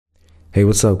Hey,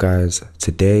 what's up, guys?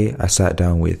 Today I sat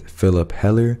down with Philip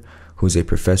Heller, who's a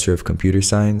professor of computer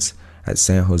science at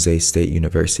San Jose State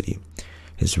University.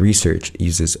 His research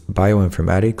uses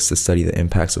bioinformatics to study the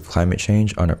impacts of climate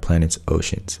change on our planet's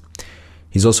oceans.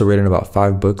 He's also written about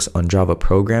 5 books on Java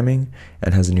programming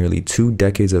and has nearly 2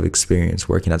 decades of experience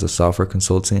working as a software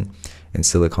consultant in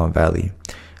Silicon Valley.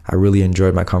 I really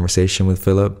enjoyed my conversation with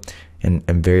Philip and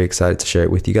I'm very excited to share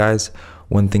it with you guys.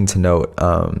 One thing to note,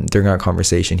 during our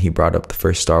conversation, he brought up the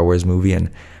first Star Wars movie,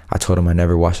 and I told him I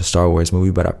never watched a Star Wars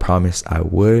movie, but I promised I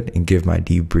would and give my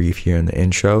debrief here in the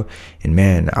intro. And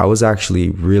man, I was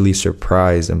actually really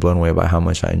surprised and blown away by how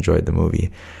much I enjoyed the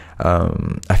movie.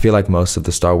 I feel like most of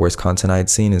the Star Wars content I'd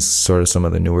seen is sort of some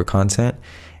of the newer content,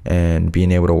 and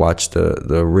being able to watch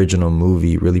the original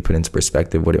movie really put into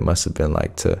perspective what it must have been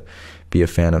like to be a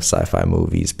fan of sci-fi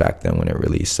movies back then when it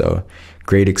released. So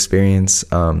great experience.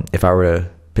 If I were to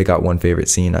pick out one favorite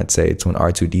scene, I'd say it's when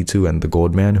R2-D2 and the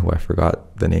Goldman, who I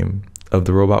forgot the name of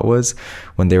the robot was,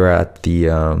 when they were at the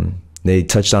they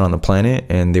touched down on the planet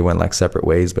and they went like separate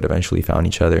ways but eventually found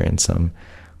each other in some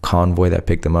convoy that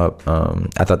picked them up.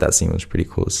 I thought that scene was pretty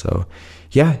cool. So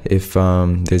yeah, if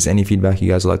there's any feedback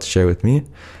you guys would like to share with me,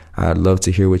 I'd love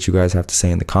to hear what you guys have to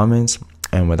say in the comments.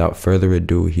 And without further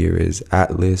ado, here is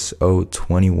Atlas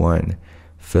 021,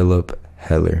 Philip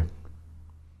Heller.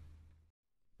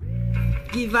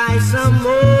 Give I some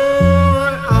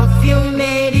more of your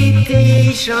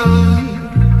meditation,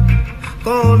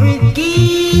 for it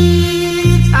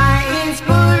gives I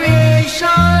inspiration.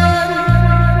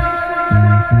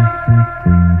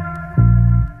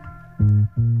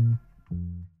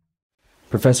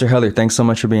 Professor Heller, thanks so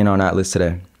much for being on Atlas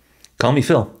today. Call me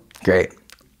Phil. Great.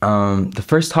 The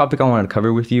first topic I wanted to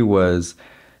cover with you was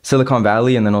Silicon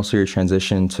Valley and then also your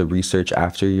transition to research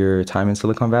after your time in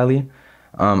Silicon Valley.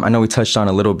 I know we touched on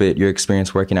a little bit your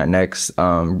experience working at Next.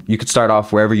 You could start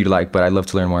off wherever you'd like, but I'd love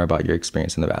to learn more about your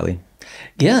experience in the Valley.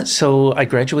 Yeah, so I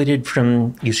graduated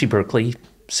from UC Berkeley,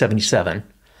 77.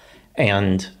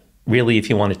 And really, if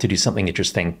you wanted to do something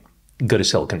interesting, go to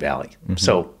Silicon Valley. Mm-hmm.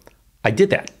 So I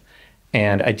did that.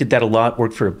 And I did that a lot,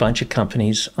 worked for a bunch of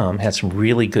companies, had some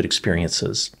really good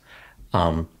experiences,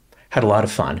 had a lot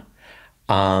of fun.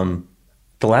 The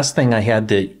last thing I had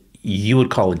that you would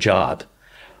call a job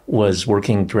was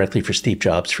working directly for Steve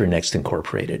Jobs for Next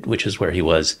Incorporated, which is where he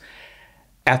was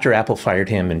after Apple fired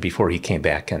him and before he came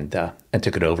back and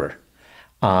took it over.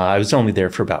 I was only there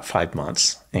for about 5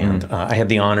 months, and I had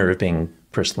the honor of being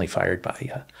personally fired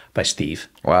by Steve.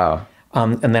 Wow.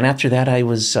 And then after that, I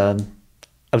was a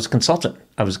consultant.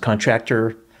 I was a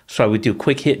contractor, so I would do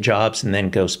quick hit jobs and then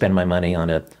go spend my money on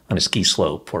a ski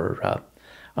slope or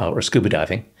scuba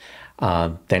diving,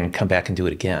 then come back and do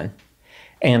it again.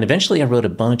 And eventually I wrote a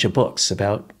bunch of books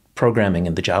about programming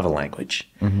in the Java language.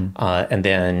 Mm-hmm. And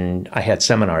then I had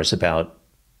seminars about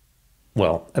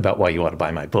why you ought to buy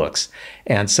my books.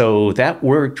 And so that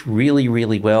worked really,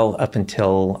 really well up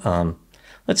until,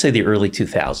 let's say, the early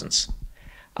 2000s.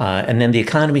 And then the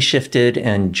economy shifted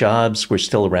and jobs were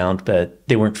still around, but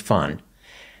they weren't fun.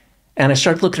 And I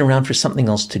started looking around for something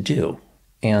else to do.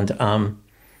 And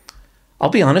I'll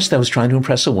be honest, I was trying to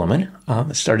impress a woman.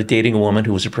 I started dating a woman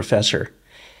who was a professor.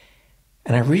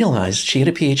 And I realized she had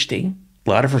a PhD. A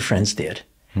lot of her friends did.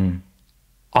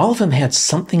 All of them had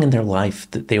something in their life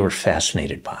that they were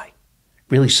fascinated by,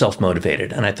 really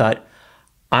self-motivated. And I thought,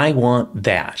 I want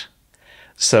that.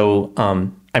 So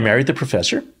I married the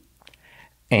professor.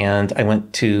 And I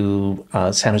went to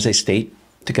San Jose State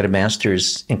to get a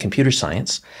master's in computer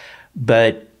science,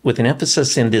 but with an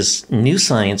emphasis in this new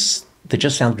science that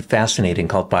just sounded fascinating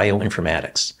called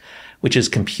bioinformatics, which is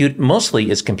mostly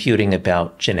is computing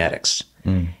about genetics.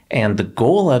 And the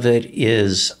goal of it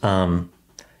is, a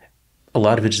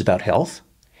lot of it is about health.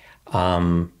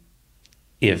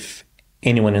 If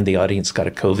anyone in the audience got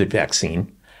a COVID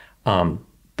vaccine,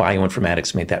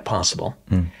 bioinformatics made that possible.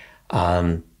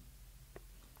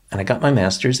 And I got my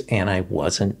master's and I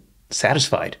wasn't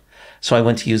satisfied. So I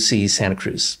went to UC Santa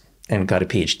Cruz and got a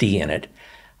PhD in it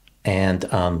and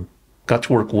got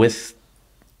to work with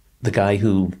the guy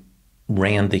who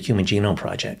ran the Human Genome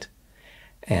Project.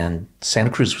 And Santa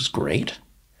Cruz was great.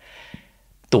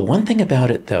 The one thing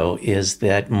about it, though, is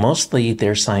that mostly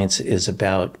their science is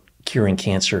about curing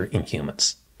cancer in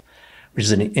humans, which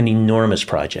is an enormous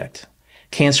project.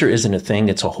 Cancer isn't a thing,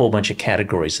 it's a whole bunch of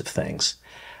categories of things.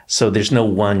 So there's no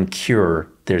one cure,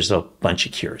 there's a bunch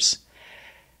of cures.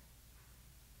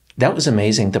 That was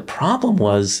amazing. The problem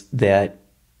was that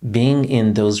being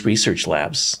in those research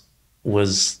labs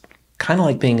was kind of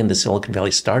like being in the Silicon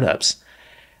Valley startups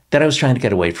that I was trying to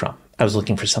get away from. I was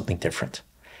looking for something different.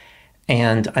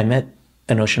 And I met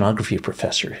an oceanography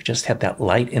professor who just had that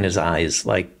light in his eyes,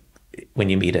 like when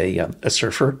you meet a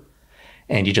surfer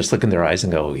and you just look in their eyes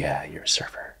and go, oh, yeah, you're a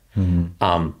surfer.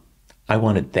 I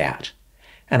wanted that.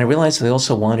 And I realized I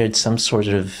also wanted some sort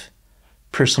of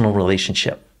personal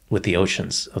relationship with the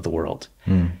oceans of the world.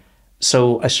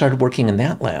 So I started working in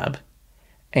that lab,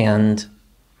 and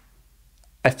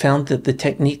I found that the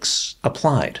techniques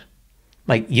applied.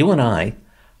 Like you and I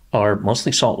are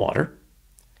mostly saltwater,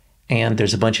 and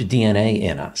there's a bunch of DNA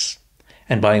in us.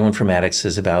 And bioinformatics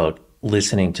is about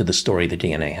listening to the story the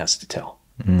DNA has to tell.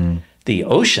 The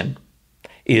ocean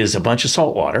is a bunch of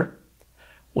saltwater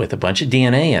with a bunch of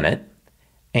DNA in it,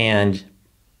 and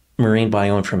marine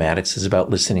bioinformatics is about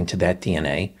listening to that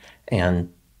DNA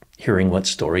and hearing what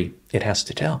story it has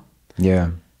to tell.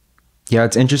 Yeah,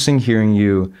 it's interesting hearing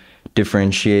you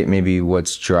differentiate maybe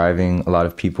what's driving a lot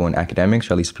of people in academics,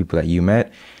 or at least people that you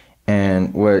met,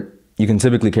 and what you can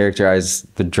typically characterize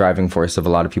the driving force of a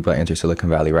lot of people that enter Silicon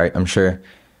Valley, right? I'm sure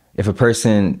if a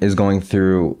person is going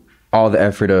through all the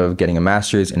effort of getting a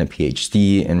master's and a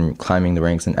PhD and climbing the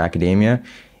ranks in academia,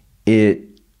 it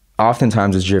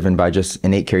oftentimes is driven by just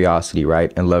innate curiosity,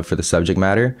 right? And love for the subject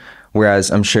matter. Whereas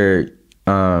I'm sure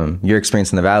your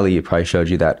experience in the Valley probably showed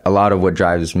you that a lot of what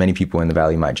drives many people in the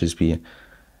Valley might just be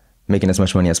making as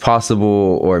much money as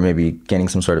possible, or maybe gaining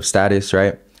some sort of status,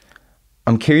 right?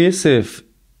 I'm curious if,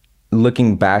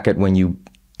 looking back at when you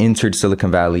entered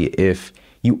Silicon Valley, if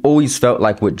you always felt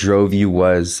like what drove you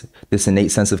was this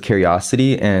innate sense of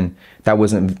curiosity, and that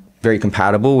wasn't very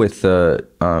compatible with the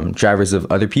drivers of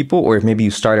other people, or if maybe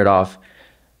you started off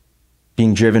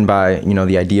being driven by,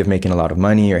 the idea of making a lot of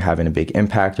money or having a big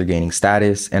impact or gaining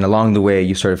status, and along the way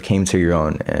you sort of came to your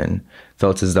own and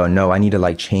felt as though, no, I need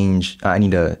to change, I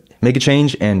need to make a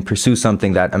change and pursue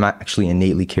something that I'm actually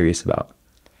innately curious about.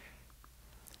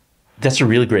 That's a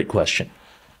really great question.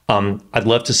 I'd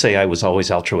love to say I was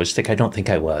always altruistic. I don't think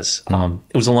I was.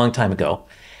 It was a long time ago.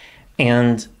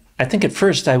 And I think at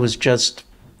first I was just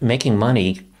making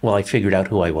money while I figured out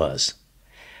who I was.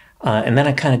 And then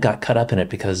I kind of got caught up in it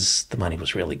because the money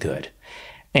was really good.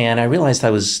 And I realized I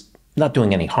was not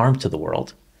doing any harm to the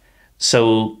world.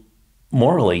 So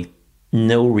morally,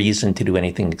 no reason to do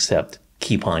anything except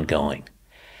keep on going.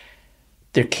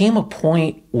 There came a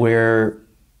point where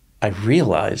I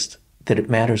realized that it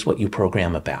matters what you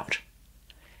program about.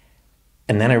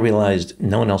 And then I realized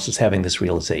no one else was having this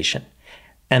realization.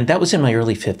 And that was in my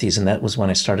early 50s, and that was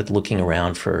when I started looking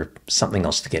around for something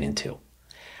else to get into.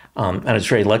 And I was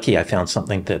very lucky I found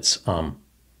something that's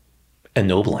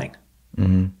ennobling.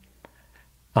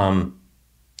 At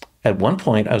one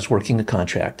point, I was working a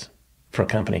contract for a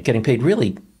company, getting paid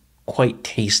really quite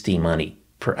tasty money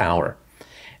per hour.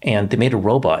 And they made a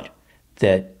robot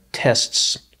that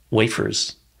tests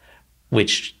wafers,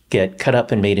 which get cut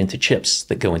up and made into chips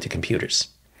that go into computers.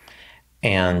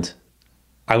 And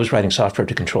I was writing software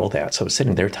to control that. So I was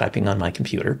sitting there typing on my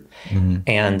computer,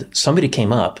 and somebody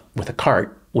came up with a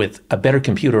cart with a better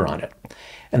computer on it.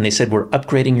 And they said, we're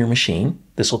upgrading your machine.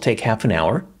 This will take half an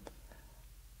hour.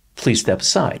 Please step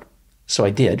aside. So I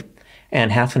did.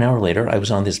 And half an hour later, I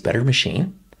was on this better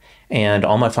machine, and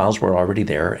all my files were already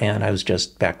there, and I was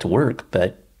just back to work,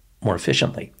 but more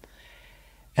efficiently.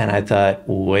 And I thought,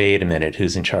 wait a minute,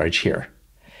 who's in charge here?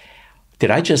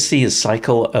 Did I just see a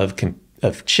cycle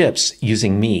of chips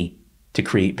using me to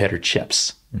create better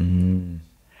chips? And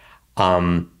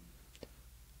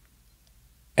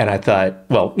I thought,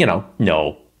 well,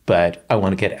 no, but I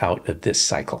want to get out of this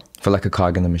cycle. For like a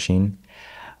cog in the machine?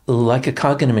 Like a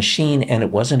cog in a machine, and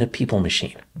it wasn't a people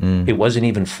machine. It wasn't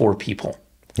even for people.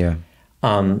 Yeah.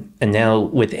 And now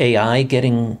with AI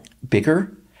getting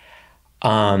bigger,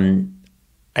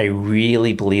 I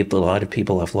really believe that a lot of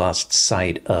people have lost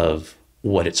sight of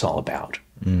what it's all about.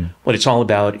 What it's all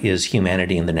about is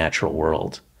humanity in the natural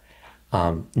world,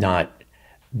 not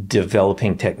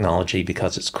developing technology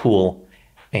because it's cool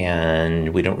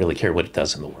and we don't really care what it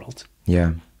does in the world.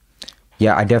 Yeah.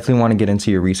 Yeah, I definitely want to get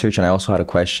into your research. And I also had a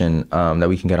question that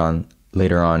we can get on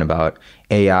later on about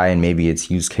AI and maybe its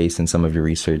use case in some of your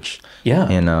research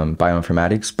in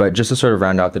bioinformatics. But just to sort of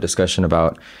round out the discussion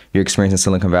about your experience in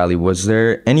Silicon Valley, was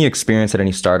there any experience at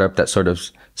any startup that sort of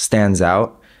stands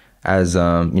out as,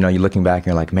 you're looking back and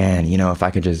you're like, man, if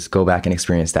I could just go back and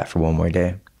experience that for one more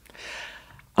day?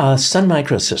 Sun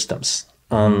Microsystems.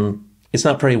 It's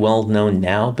not very well known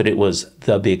now, but it was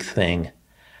the big thing.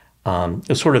 It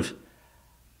was sort of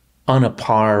on a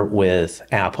par with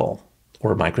Apple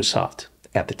or Microsoft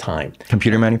at the time.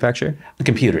 Computer manufacturer?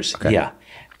 Computers, okay. Yeah.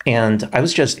 And I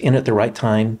was just in at the right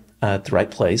time, at the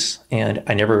right place. And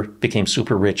I never became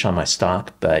super rich on my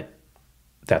stock, but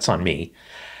that's on me.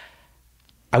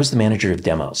 I was the manager of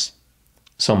demos.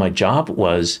 So my job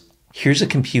was, here's a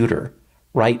computer,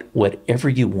 write whatever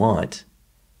you want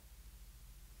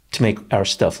to make our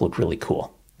stuff look really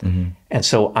cool. And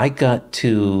so I got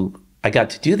to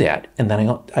do that, and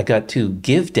then I got to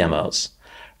give demos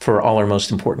for all our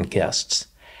most important guests.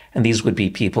 And these would be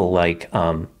people like,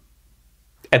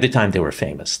 at the time they were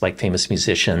famous, like famous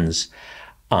musicians,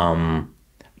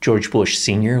 George Bush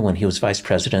Sr. when he was vice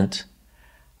president,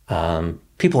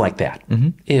 people like that.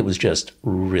 It was just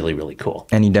really, really cool.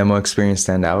 Any demo experience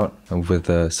stand out with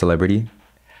a celebrity?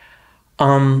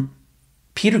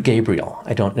 Peter Gabriel.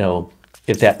 I don't know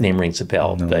if that name rings a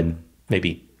bell, but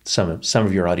maybe some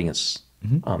of your audience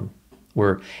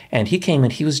were. And he came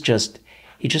and he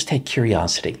just had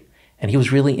curiosity, and he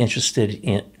was really interested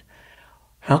in,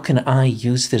 how can I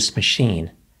use this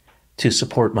machine to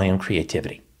support my own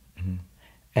creativity?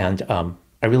 And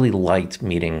I really liked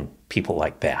meeting people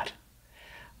like that.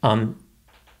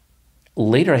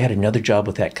 Later, I had another job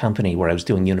with that company where I was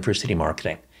doing university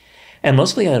marketing. And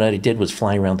mostly what I did was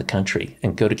fly around the country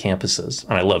and go to campuses,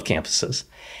 and I love campuses,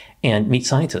 and meet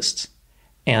scientists.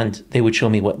 And they would show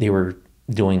me what they were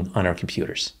doing on our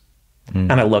computers.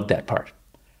 And I loved that part.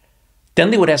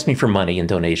 Then they would ask me for money and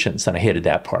donations, and I hated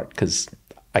that part because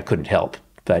I couldn't help.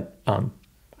 But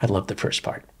I loved the first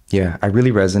part. Yeah, I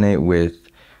really resonate with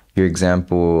your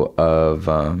example of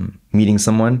meeting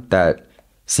someone that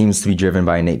seems to be driven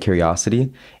by innate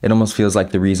curiosity. It almost feels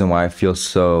like the reason why I feel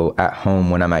so at home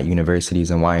when I'm at universities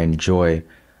and why I enjoy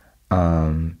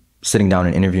sitting down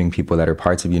and interviewing people that are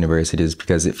parts of universities,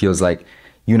 because it feels like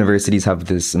universities have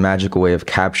this magical way of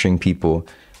capturing people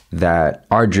that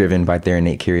are driven by their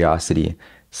innate curiosity.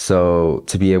 So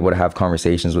to be able to have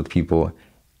conversations with people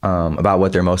about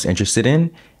what they're most interested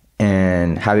in,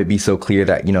 and have it be so clear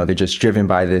that, you know, they're just driven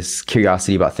by this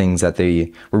curiosity about things that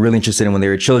they were really interested in when they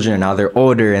were children, and now they're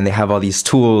older and they have all these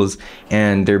tools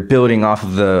and they're building off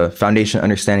of the foundation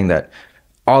understanding that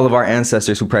all of our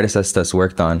ancestors who predecessed us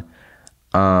worked on,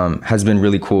 has been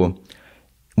really cool.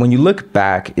 When you look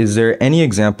back, is there any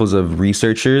examples of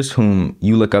researchers whom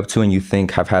you look up to and you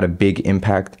think have had a big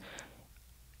impact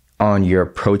on your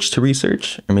approach to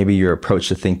research, or maybe your approach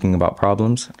to thinking about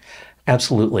problems?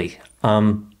 Absolutely.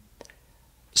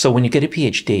 So when you get a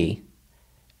PhD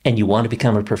and you want to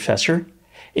become a professor,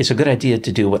 it's a good idea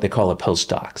to do what they call a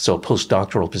postdoc, so a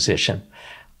postdoctoral position.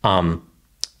 I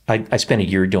spent a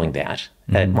year doing that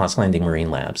at Moss Landing Marine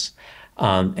Labs.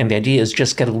 And the idea is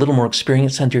just get a little more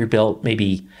experience under your belt,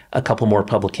 maybe a couple more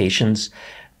publications,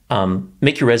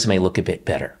 make your resume look a bit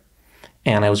better.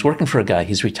 And I was working for a guy,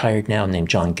 he's retired now, named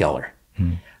John Geller,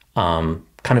 kind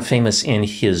of famous in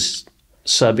his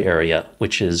sub area,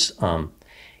 which is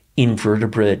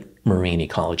invertebrate marine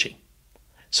ecology.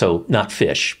 So not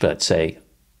fish, but say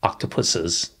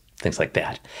octopuses, things like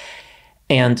that.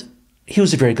 And he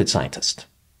was a very good scientist.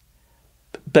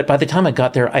 But by the time I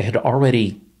got there, I had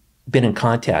already been in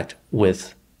contact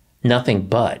with nothing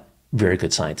but very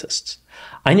good scientists.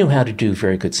 I knew how to do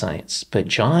very good science, but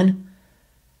John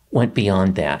went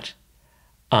beyond that.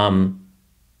 John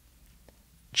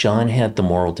had the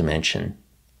moral dimension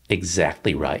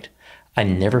exactly right. I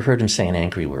never heard him say an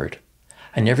angry word.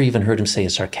 I never even heard him say a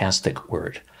sarcastic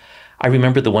word. I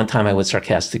remember the one time I was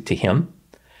sarcastic to him,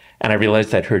 and I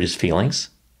realized that hurt his feelings.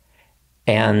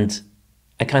 And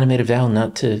I kind of made a vow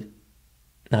not to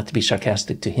be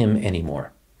sarcastic to him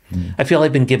anymore. I feel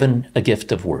I've been given a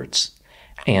gift of words,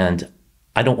 and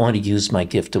I don't want to use my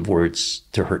gift of words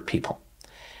to hurt people.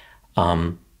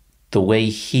 The way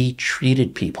he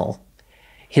treated people,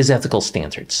 his ethical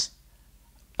standards,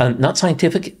 not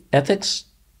scientific ethics,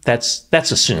 that's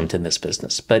assumed in this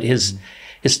business, but his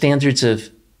standards of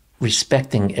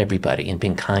respecting everybody and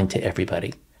being kind to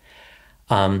everybody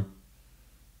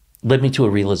led me to a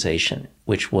realization,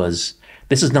 which was,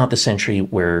 this is not the century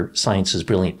where science is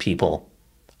brilliant people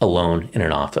alone in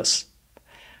an office.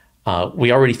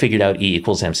 We already figured out E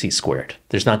equals MC squared.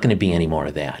 There's not going to be any more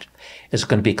of that. It's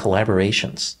going to be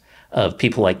collaborations of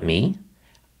people like me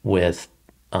with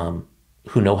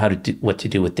who know how to do what to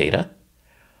do with data,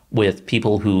 with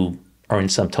people who are in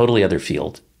some totally other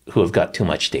field who have got too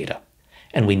much data,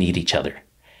 and we need each other.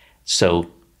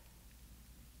 So,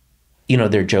 you know,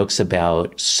 there are jokes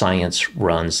about science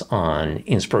runs on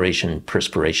inspiration,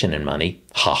 perspiration, and money.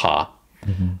 Ha ha.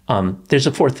 There's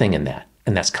a fourth thing in that,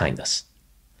 and that's kindness.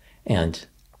 And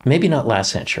maybe not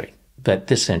last century, but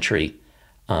this century,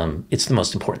 it's the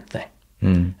most important thing.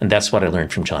 And that's what I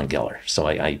learned from John Geller. So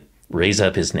I raise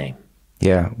up his name.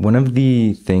 Yeah. One of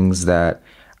the things that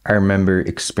I remember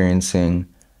experiencing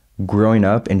growing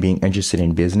up and being interested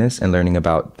in business and learning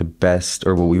about the best,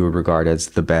 or what we would regard as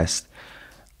the best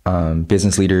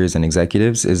business leaders and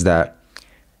executives, is that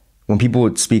when people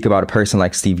would speak about a person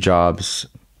like Steve Jobs,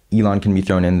 Elon can be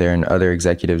thrown in there, and other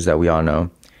executives that we all know,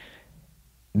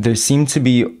 there seemed to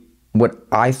be what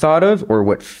I thought of, or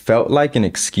what felt like, an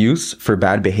excuse for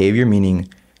bad behavior, meaning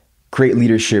great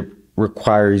leadership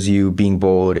requires you being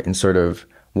bold and sort of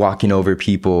walking over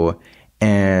people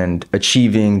and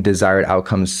achieving desired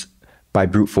outcomes by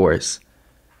brute force.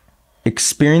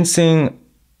 Experiencing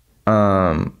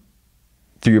through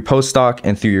your postdoc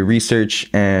and through your research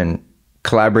and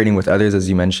collaborating with others, as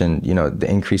you mentioned, you know, the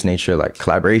increased nature of like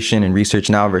collaboration and research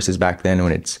now versus back then,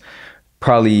 when it's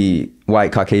probably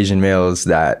white Caucasian males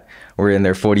that were in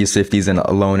their 40s, 50s and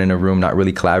alone in a room, not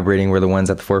really collaborating, were the ones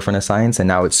at the forefront of science. And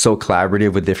now it's so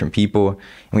collaborative with different people, and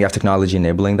we have technology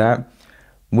enabling that.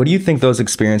 What do you think those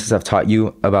experiences have taught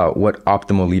you about what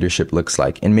optimal leadership looks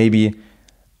like? And maybe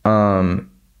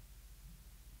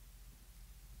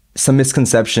some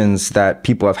misconceptions that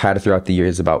people have had throughout the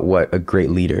years about what a great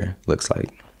leader looks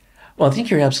like. Well, I think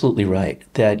you're absolutely right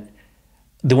that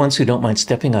the ones who don't mind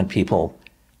stepping on people,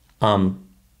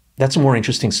 that's a more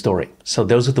interesting story. So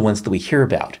those are the ones that we hear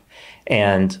about.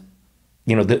 And,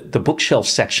 you know, the bookshelf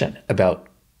section about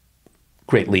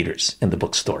great leaders in the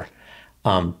bookstore,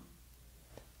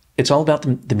 it's all about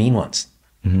the mean ones.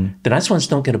 Mm-hmm. The nice ones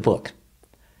don't get a book,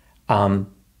 and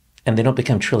they don't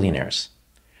become trillionaires.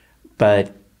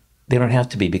 But they don't have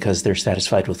to be, because they're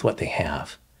satisfied with what they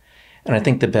have. And I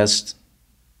think the best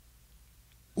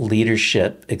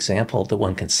leadership example that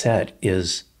one can set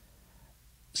is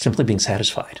simply being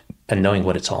satisfied and knowing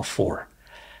what it's all for.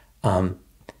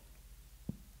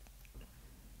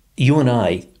 You and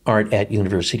I aren't at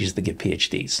universities that give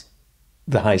PhDs.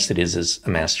 The highest it is a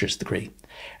master's degree.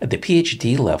 At the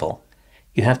PhD level,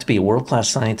 you have to be a world-class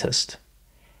scientist,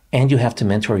 and you have to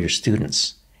mentor your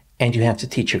students, and you have to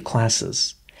teach your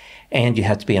classes, and you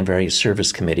have to be on various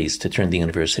service committees to turn the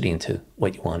university into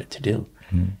what you want it to do.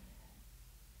 Mm.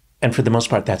 And for the most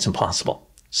part, that's impossible.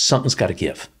 Something's got to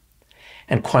give.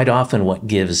 And quite often what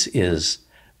gives is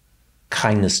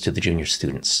kindness to the junior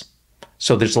students.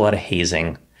 So there's a lot of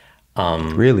hazing.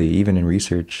 Really? Even in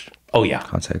research? Oh, yeah.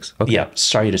 Context? Okay. Yeah,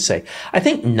 sorry to say. I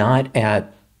think not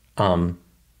at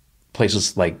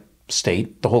places like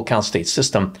state, the whole Cal State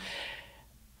system.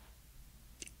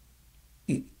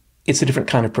 It's a different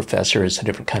kind of professor. It's a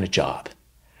different kind of job.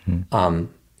 Hmm.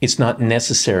 It's not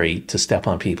necessary to step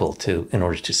on people in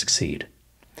order to succeed.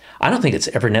 I don't think it's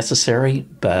ever necessary,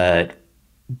 but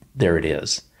there it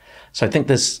is. So I think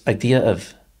this idea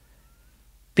of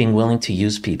being willing to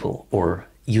use people or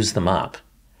use them up,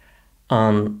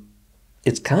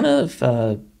 it's kind of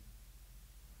the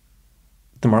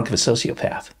mark of a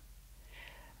sociopath.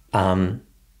 And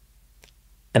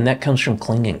that comes from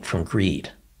clinging, from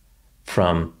greed,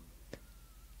 from,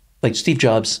 like Steve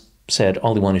Jobs said,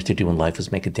 all he wanted to do in life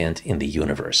was make a dent in the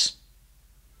universe.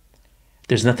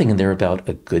 There's nothing in there about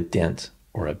a good dent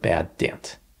or a bad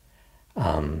dent.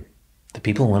 The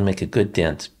people who want to make a good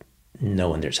dent know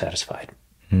when they're satisfied.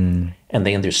 Mm. And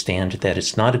they understand that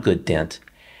it's not a good dent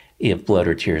if blood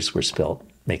or tears were spilled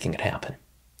making it happen.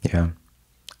 Yeah.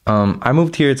 I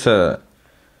moved here to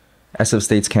SF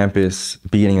State's campus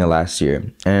beginning of last year,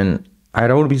 and I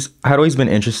had always been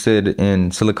interested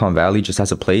in Silicon Valley just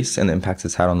as a place and the impacts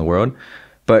it's had on the world.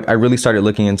 But I really started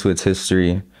looking into its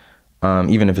history,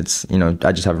 even if it's, you know,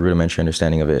 I just have a rudimentary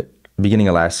understanding of it, beginning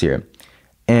of last year.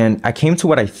 And I came to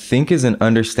what I think is an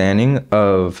understanding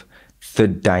of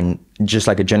just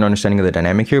like a general understanding of the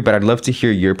dynamic here, but I'd love to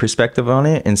hear your perspective on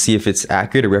it and see if it's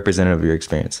accurate or representative of your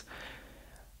experience.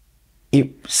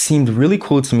 It seemed really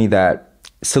cool to me that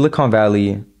Silicon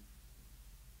Valley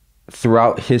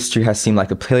throughout history has seemed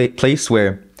like a place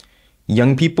where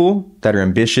young people that are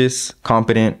ambitious,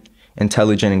 competent,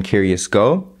 intelligent, and curious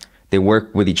go. They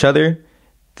work with each other.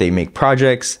 They make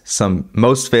projects.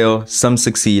 Most fail, some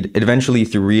succeed. Eventually,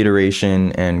 through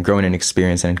reiteration and growing in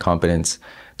experience and in competence,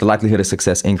 the likelihood of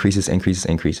success increases,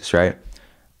 right?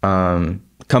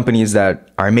 Companies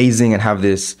that are amazing and have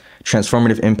this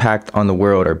transformative impact on the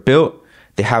world are built.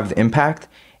 They have the impact.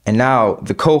 And now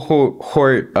the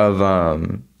cohort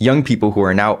of young people who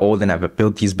are now old and have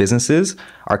built these businesses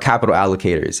are capital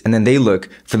allocators. And then they look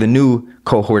for the new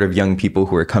cohort of young people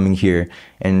who are coming here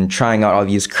and trying out all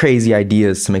these crazy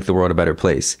ideas to make the world a better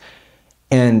place.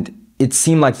 And it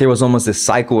seemed like there was almost this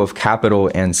cycle of capital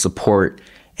and support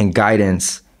and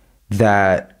guidance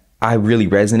that I really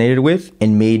resonated with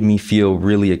and made me feel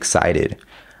really excited.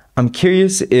 I'm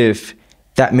curious if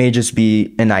that may just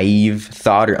be a naive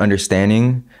thought or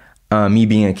understanding, me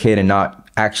being a kid and not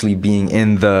actually being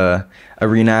in the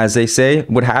arena, as they say,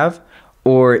 would have,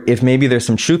 or if maybe there's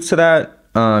some truth to that,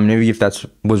 maybe if that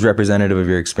was representative of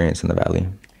your experience in the Valley.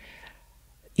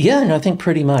 Yeah, no, I think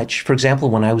pretty much. For example,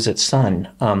 when I was at Sun,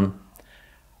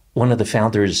 one of the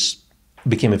founders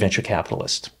became a venture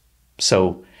capitalist.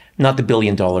 So not the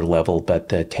billion-dollar level, but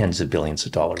the tens of billions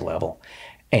of dollar level.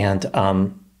 And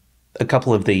a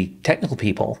couple of the technical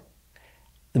people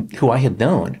who I had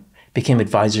known became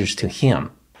advisors to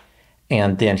him.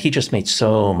 And then he just made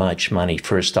so much money,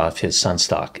 first off his Sun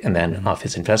stock and then off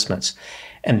his investments.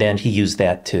 And then he used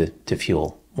that to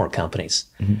fuel more companies.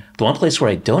 The one place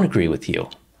where I don't agree with you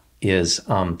is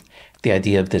the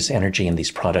idea of this energy and these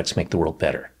products make the world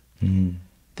better.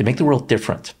 They make the world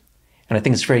different. And I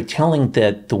think it's very telling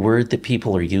that the word that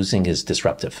people are using is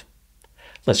disruptive.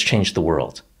 Let's change the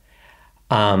world.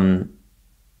 My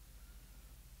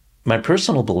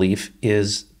personal belief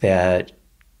is that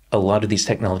a lot of these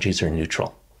technologies are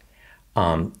neutral.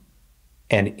 And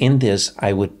in this,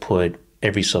 I would put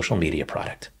every social media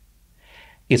product.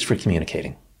 It's for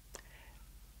communicating.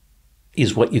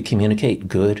 Is what you communicate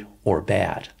good or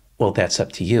bad? Well, that's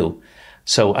up to you.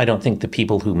 So I don't think the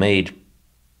people who made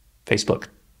Facebook,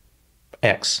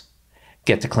 X,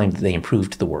 get to claim that they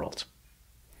improved the world.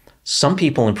 Some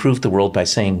people improved the world by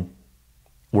saying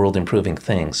world-improving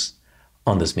things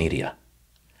on this media.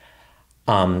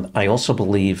 I also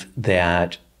believe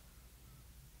that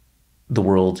the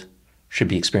world should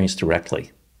be experienced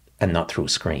directly and not through a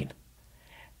screen.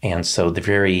 And so the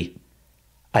very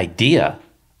idea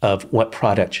of what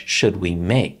product should we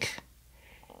make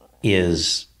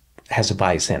has a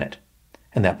bias in it.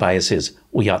 And that bias is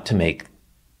we ought to make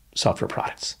software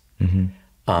products.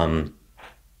 I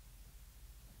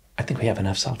think we have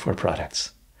enough software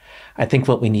products. I think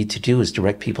what we need to do is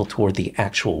direct people toward the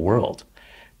actual world,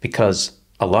 because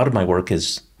a lot of my work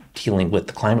is dealing with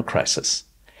the climate crisis.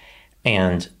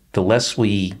 And the less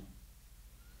we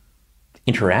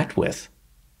interact with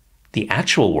the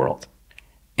actual world,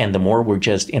 and the more we're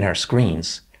just in our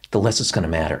screens, the less it's going to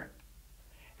matter.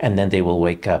 And then they will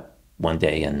wake up one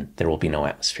day and there will be no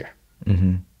atmosphere.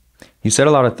 You said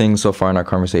a lot of things so far in our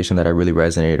conversation that I really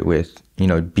resonated with,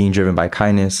 being driven by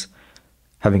kindness,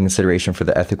 having consideration for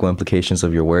the ethical implications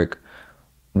of your work.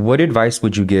 What advice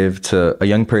would you give to a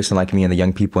young person like me and the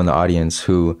young people in the audience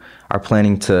who are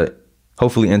planning to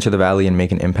hopefully enter the Valley and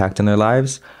make an impact in their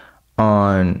lives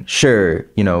on,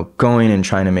 going and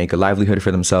trying to make a livelihood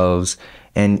for themselves?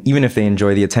 And even if they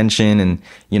enjoy the attention and,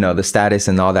 the status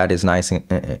and all that is nice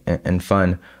and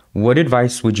fun, what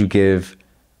advice would you give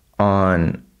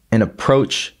on an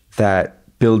approach that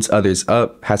builds others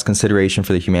up, has consideration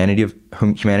for the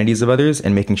humanities of others,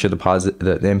 and making sure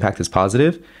the impact is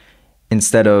positive,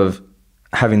 instead of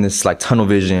having this like tunnel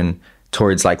vision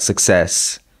towards like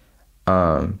success,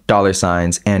 dollar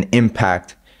signs, and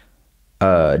impact,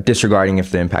 disregarding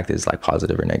if the impact is like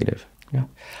positive or negative? Yeah.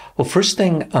 Well, first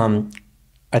thing,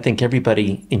 I think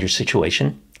everybody in your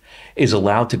situation is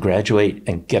allowed to graduate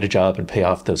and get a job and pay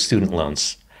off those student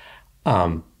loans.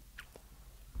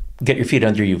 Get your feet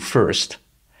under you first.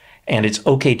 And it's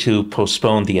okay to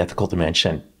postpone the ethical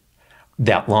dimension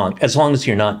that long as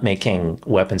you're not making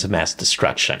weapons of mass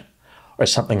destruction or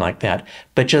something like that.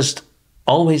 But just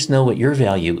always know what your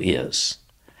value is.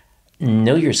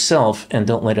 Know yourself and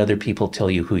don't let other people tell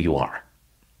you who you are.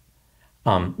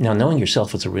 Now, knowing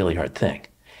yourself is a really hard thing.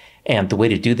 And the way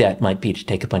to do that might be to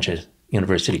take a bunch of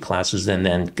university classes and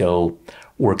then go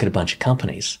work at a bunch of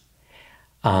companies.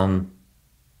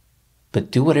 But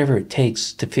do whatever it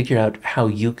takes to figure out how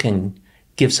you can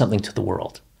give something to the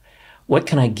world. What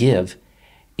can I give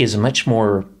is a much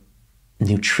more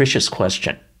nutritious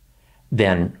question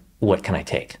than what can I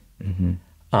take?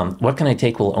 What can I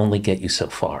take will only get you so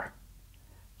far.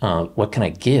 What can I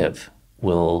give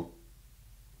will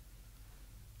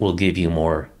give you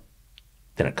more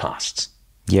than it costs.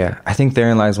 Yeah, I think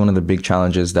therein lies one of the big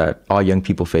challenges that all young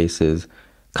people face is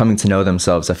coming to know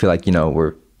themselves. I feel like,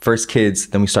 we're first kids,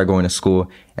 then we start going to school,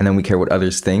 and then we care what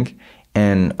others think.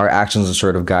 And our actions are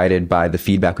sort of guided by the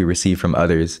feedback we receive from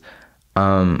others.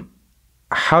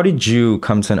 How did you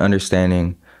come to an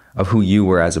understanding of who you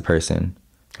were as a person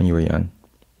when you were young?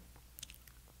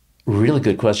 Really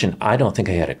good question. I don't think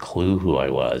I had a clue who I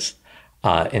was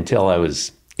until I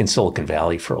was in Silicon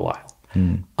Valley for a while.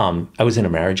 I was in a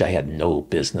marriage I had no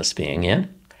business being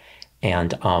in.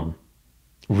 And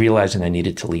realizing I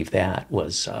needed to leave that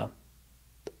was a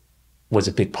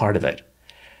big part of it.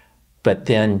 But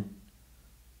then,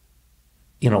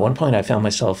 at one point I found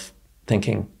myself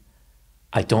thinking,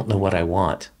 I don't know what I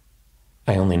want.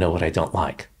 I only know what I don't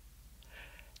like.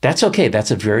 That's okay.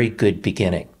 That's a very good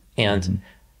beginning. And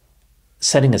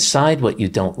setting aside what you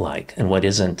don't like and what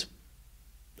isn't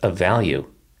of value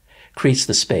creates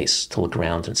the space to look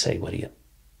around and say,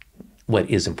 what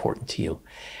is important to you?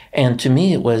 And to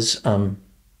me, it was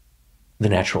the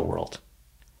natural world.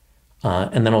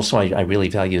 And then also I really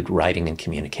valued writing and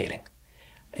communicating.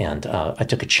 And I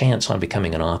took a chance on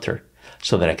becoming an author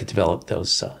so that I could develop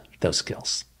those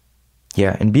skills.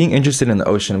 Yeah, and being interested in the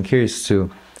ocean, I'm curious too.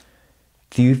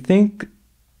 Do you think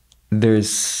there's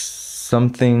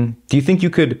something, do you think you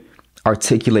could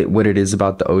articulate what it is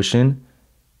about the ocean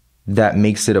that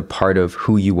makes it a part of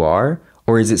who you are?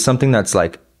 Or is it something that's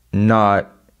like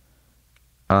not,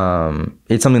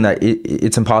 it's something that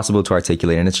it's impossible to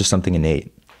articulate and it's just something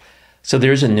innate? So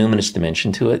there's a numinous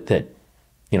dimension to it that,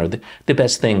 you know, the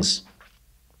best things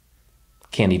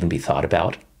can't even be thought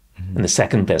about. Mm-hmm. And the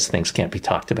second best things can't be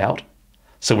talked about.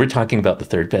 So we're talking about the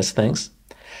third best things.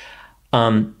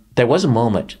 There was a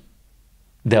moment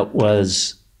that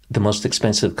was the most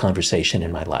expensive conversation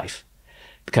in my life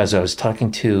because I was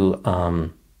talking to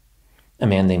a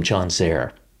man named John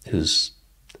Zare, who's,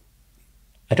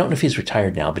 I don't know if he's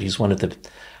retired now, but he's one of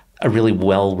a really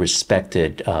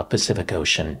well-respected Pacific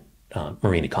Ocean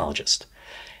marine ecologist.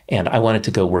 And I wanted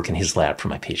to go work in his lab for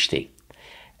my PhD.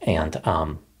 And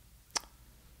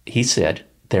he said,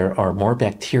 there are more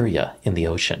bacteria in the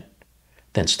ocean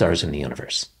than stars in the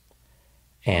universe.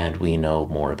 And we know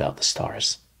more about the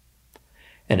stars.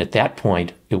 And at that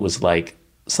point, it was like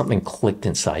something clicked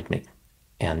inside me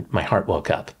and my heart woke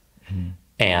up. Mm-hmm.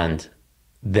 And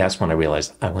that's when I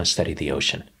realized I want to study the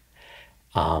ocean.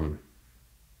 And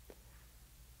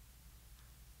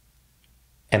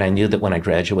I knew that when I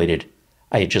graduated,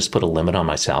 I had just put a limit on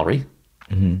my salary.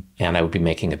 Mm-hmm. And I would be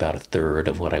making about a third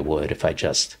of what I would if I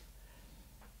just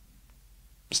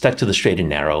stuck to the straight and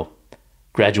narrow,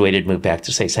 graduated, moved back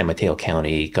to, say, San Mateo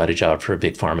County, got a job for a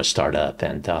big pharma startup,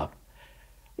 and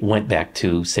went back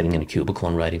to sitting in a cubicle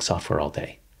and writing software all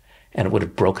day. And it would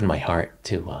have broken my heart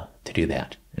to do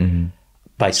that. Mm-hmm.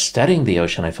 By studying the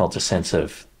ocean, I felt a sense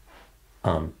of,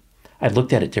 I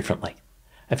looked at it differently.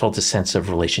 I felt a sense of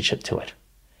relationship to it.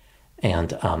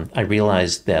 And I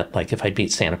realized that, like, if I'd be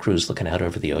at Santa Cruz looking out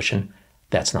over the ocean,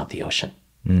 that's not the ocean.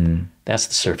 Mm. That's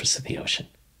the surface of the ocean.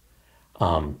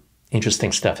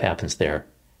 Interesting stuff happens there,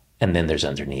 and then there's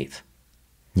underneath.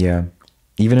 Yeah.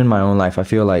 Even in my own life, I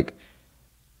feel like,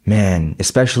 man,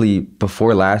 especially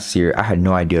before last year, I had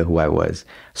no idea who I was.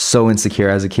 So insecure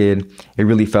as a kid. It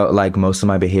really felt like most of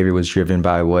my behavior was driven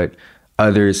by what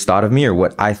others thought of me or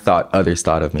what I thought others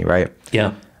thought of me, right?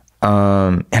 Yeah.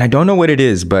 And I don't know what it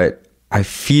is, but I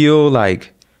feel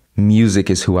like music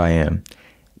is who I am.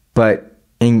 But,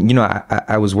 and you know,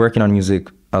 I was working on music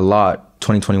a lot,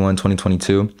 2021,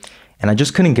 2022, and I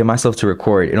just couldn't get myself to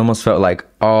record. It almost felt like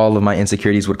all of my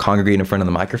insecurities would congregate in front of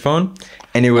the microphone.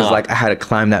 And it was like I had to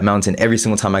climb that mountain every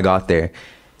single time I got there.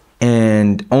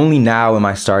 And only now am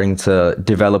I starting to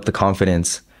develop the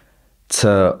confidence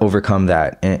to overcome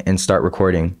that and start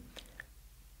recording.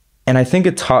 And I think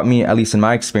it taught me, at least in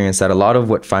my experience, that a lot of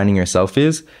what finding yourself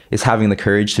is having the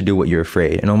courage to do what you're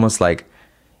afraid. And almost like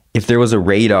if there was a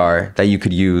radar that you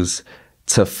could use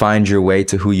to find your way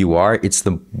to who you are, it's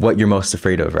what you're most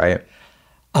afraid of, right?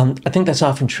 I think that's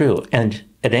often true. And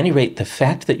at any rate, the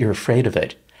fact that you're afraid of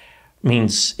it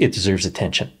means it deserves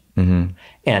attention. Mm-hmm.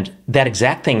 And that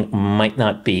exact thing might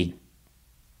not be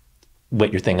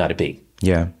what your thing ought to be.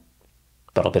 Yeah.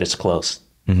 But I'll bet it's close.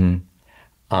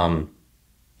 Mm-hmm.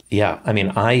 Yeah, I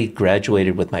mean, I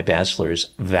graduated with my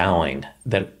bachelor's vowing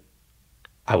that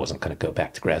I wasn't going to go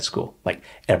back to grad school, like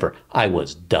ever. I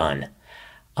was done.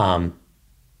 And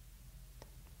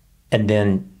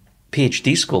then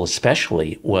PhD school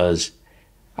especially I was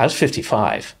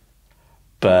 55,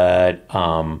 but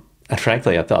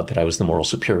frankly, I thought that I was the moral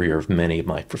superior of many of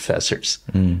my professors.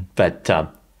 Mm. But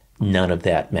none of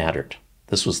that mattered.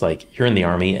 This was like, you're in the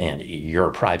Army and you're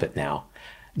a private now.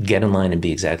 Get in line and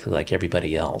be exactly like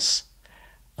everybody else.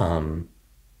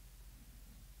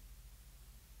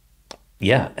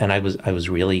 Yeah, and I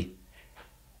really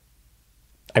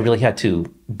had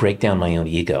to break down my own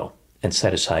ego and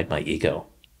set aside my ego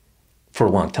for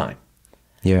a long time.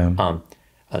 Yeah.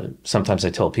 Sometimes I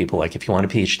tell people, like, if you want a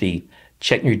PhD,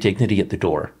 check your dignity at the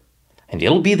door, and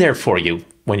it'll be there for you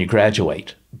when you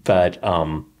graduate, but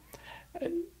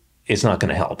it's not going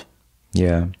to help.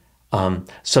 Yeah.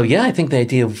 So yeah, I think the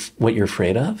idea of what you're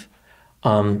afraid of,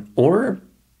 or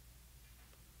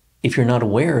if you're not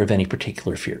aware of any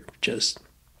particular fear, just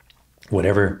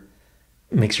whatever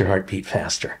makes your heart beat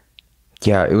faster.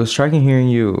 Yeah, it was striking hearing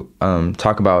you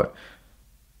talk about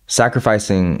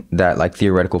sacrificing that like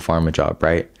theoretical pharma job,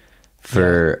 right?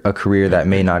 For a career that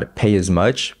may not pay as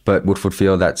much, but would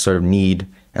fulfill that sort of need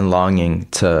and longing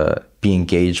to be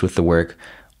engaged with the work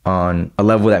on a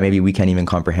level that maybe we can't even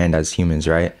comprehend as humans,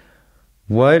 right?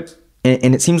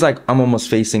 And it seems like I'm almost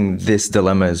facing this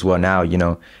dilemma as well now. You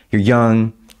know, you're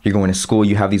young, you're going to school,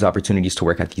 you have these opportunities to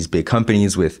work at these big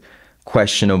companies with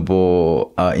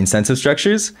questionable incentive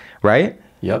structures, right?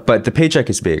 Yep. But the paycheck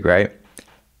is big, right?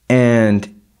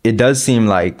 And it does seem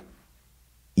like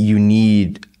you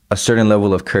need a certain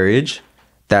level of courage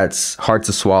that's hard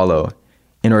to swallow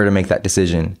in order to make that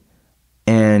decision.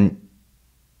 And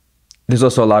there's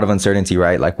also a lot of uncertainty,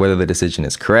 right? Like whether the decision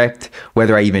is correct,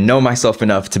 whether I even know myself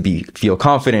enough to feel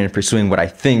confident in pursuing what I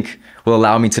think will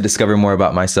allow me to discover more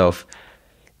about myself.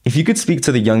 If you could speak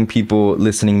to the young people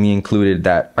listening, me included,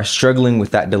 that are struggling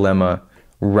with that dilemma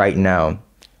right now,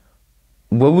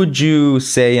 what would you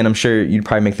say? And I'm sure you'd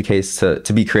probably make the case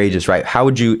to be courageous, right? How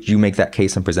would you make that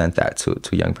case and present that to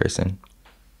a young person?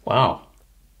 Wow.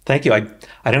 Thank you.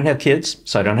 I don't have kids,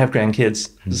 so I don't have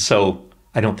grandkids, so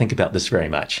I don't think about this very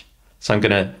much. So I'm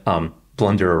going to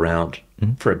blunder around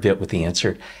for a bit with the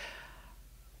answer.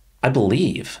 I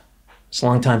believe, it's a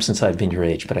long time since I've been your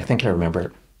age, but I think I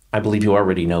remember, I believe you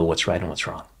already know what's right and what's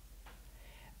wrong,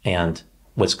 and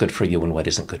what's good for you and what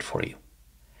isn't good for you.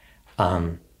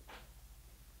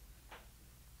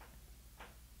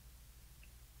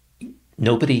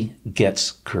 Nobody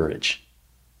gets courage.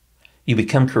 You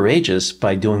become courageous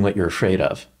by doing what you're afraid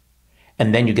of,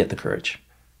 and then you get the courage,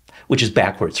 which is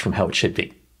backwards from how it should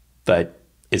be, but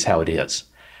it's how it is.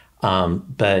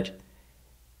 But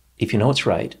if you know what's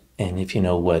right, and if you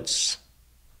know what's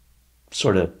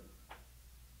sort of,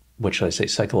 what should I say,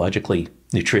 psychologically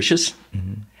nutritious,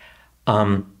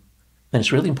 then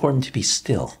it's really important to be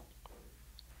still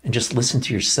and just listen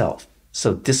to yourself.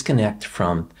 So disconnect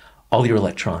from all your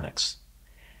electronics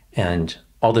and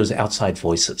all those outside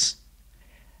voices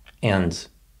and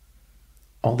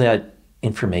all that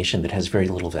information that has very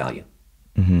little value.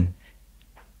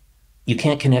 You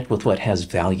can't connect with what has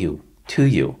value to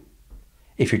you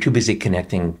if you're too busy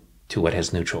connecting to what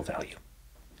has neutral value.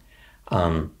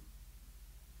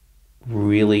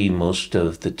 Really, most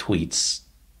of the tweets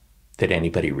that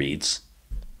anybody reads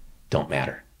don't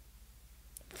matter.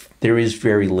 There is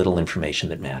very little information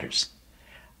that matters.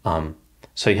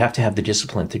 So you have to have the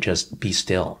discipline to just be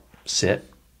still,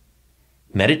 sit,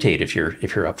 meditate if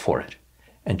you're up for it,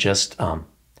 and just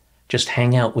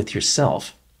hang out with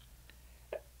yourself.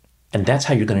 And that's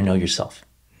how you're going to know yourself.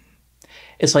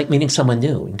 It's like meeting someone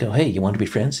new and go, hey, you want to be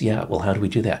friends? Yeah, well, how do we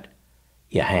do that?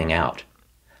 You hang out.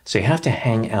 So you have to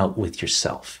hang out with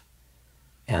yourself.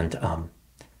 And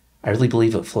I really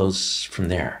believe it flows from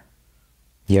there.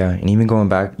 Yeah, and even going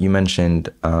back, you mentioned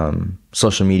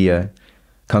social media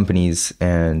companies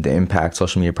and the impact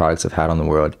social media products have had on the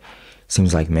world.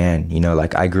 Seems like, man,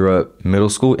 like I grew up middle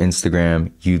school,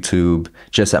 Instagram, YouTube,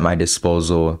 just at my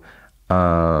disposal.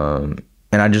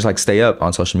 And I just like stay up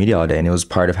on social media all day. And it was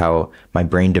part of how my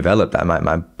brain developed.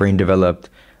 My brain developed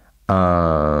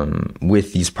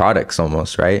with these products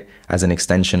almost, right? As an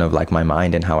extension of like my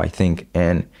mind and how I think.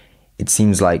 And it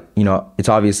seems like, it's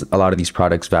obvious a lot of these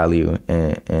products value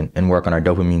and work on our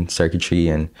dopamine circuitry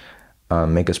and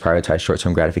make us prioritize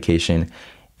short-term gratification.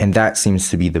 And that seems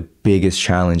to be the biggest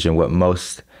challenge and what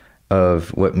most of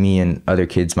what me and other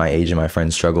kids my age and my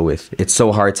friends struggle with. It's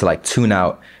so hard to like tune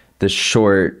out the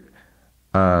short-term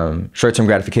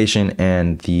gratification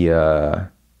and the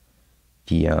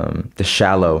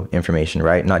shallow information,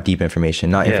 right? Not deep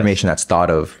information, not information that's thought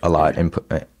of a lot, and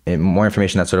more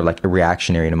information that's sort of like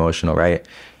reactionary and emotional, right?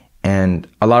 And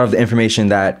a lot of the information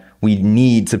that we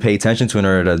need to pay attention to in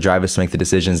order to drive us to make the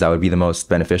decisions that would be the most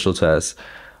beneficial to us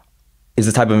is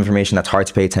the type of information that's hard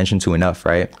to pay attention to enough,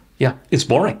 right? Yeah, it's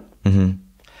boring.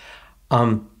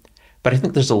 But I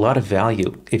think there's a lot of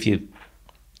value if you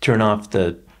turn off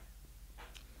the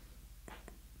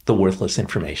worthless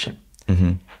information.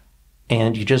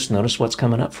 And you just notice what's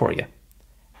coming up for you.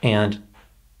 And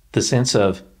the sense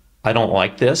of, I don't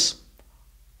like this,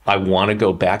 I want to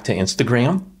go back to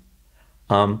Instagram,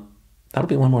 that'll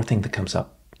be one more thing that comes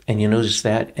up. And you notice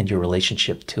that and your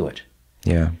relationship to it.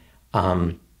 Yeah.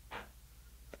 And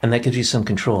that gives you some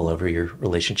control over your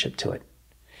relationship to it.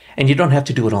 And you don't have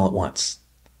to do it all at once.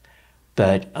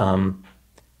 But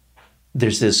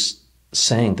there's this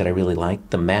saying that I really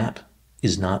like, the map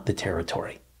is not the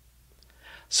territory.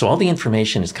 So all the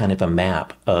information is kind of a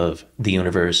map of the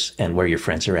universe and where your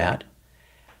friends are at,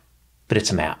 but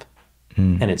it's a map,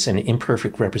 and it's an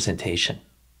imperfect representation.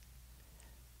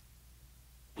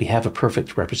 We have a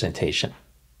perfect representation.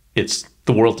 It's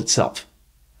the world itself.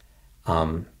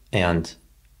 And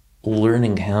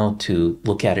learning how to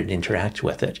look at it and interact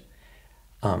with it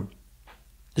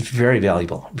is very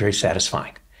valuable, very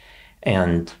satisfying.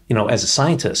 And, as a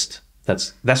scientist,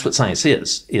 that's what science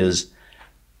is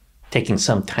taking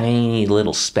some tiny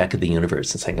little speck of the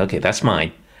universe and saying, okay, that's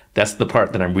mine. That's the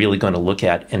part that I'm really going to look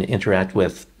at and interact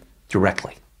with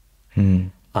directly.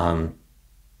 And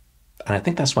I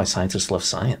think that's why scientists love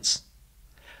science.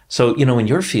 So, you know, in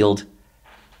your field,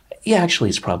 yeah, actually,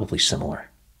 it's probably similar.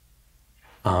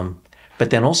 But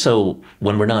then also,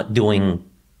 when we're not being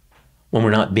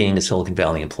a Silicon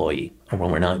Valley employee, or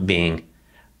when we're not being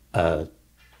a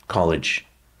college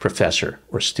professor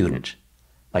or student,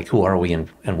 like who are we and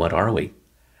what are we?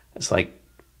 It's like,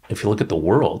 if you look at the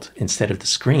world instead of the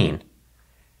screen,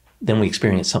 then we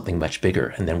experience something much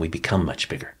bigger, and then we become much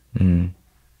bigger.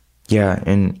 Yeah,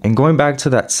 and going back to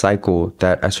that cycle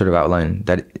that I sort of outlined,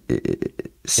 that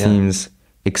it seems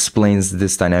explains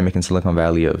this dynamic in Silicon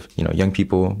Valley of, you know, young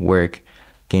people work,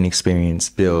 gain experience,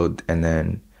 build, and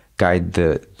then guide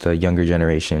the younger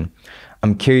generation.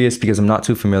 I'm curious because I'm not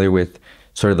too familiar with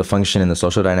sort of the function and the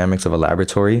social dynamics of a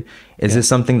laboratory. Is this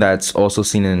something that's also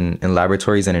seen in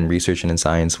laboratories and in research and in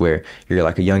science, where you're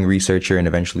like a young researcher and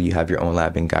eventually you have your own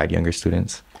lab and guide younger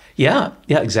students? Yeah,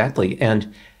 exactly.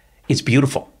 And it's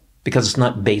beautiful because it's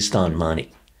not based on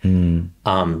money.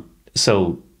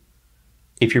 So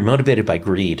if you're motivated by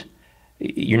greed,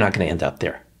 you're not going to end up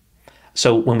there.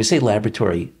 So when we say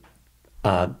laboratory,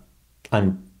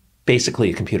 I'm basically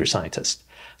a computer scientist.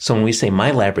 So when we say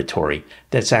my laboratory,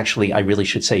 that's actually, I really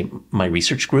should say my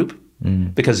research group,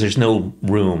 because there's no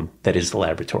room that is the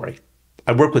laboratory.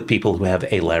 I work with people who have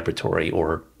a laboratory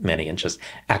or many and just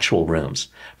actual rooms.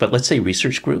 But let's say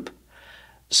research group.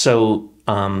 So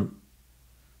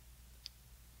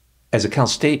as a Cal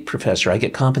State professor, I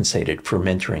get compensated for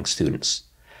mentoring students.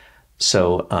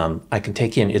 So I can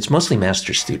take in, it's mostly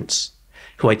master's students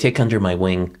who I take under my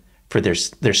wing for their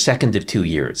second of 2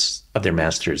 years of their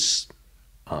master's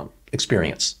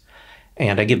experience.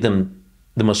 And I give them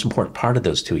the most important part of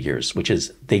those 2 years, which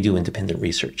is they do independent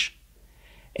research.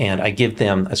 And I give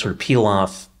them, I sort of peel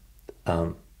off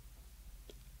a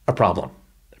problem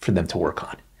for them to work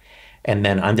on. And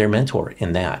then I'm their mentor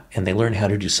in that. And they learn how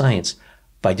to do science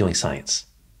by doing science.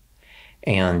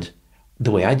 And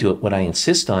the way I do it, what I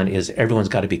insist on is everyone's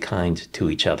got to be kind to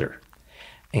each other.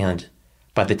 And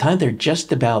by the time they're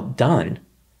just about done,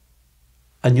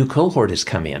 a new cohort has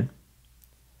come in.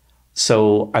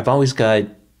 So I've always got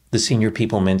the senior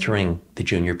people mentoring the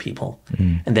junior people.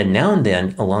 And then now and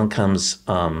then along comes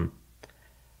an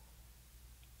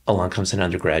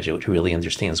undergraduate who really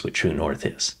understands what true north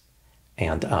is.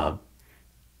 And I'm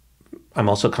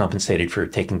also compensated for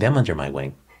taking them under my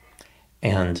wing.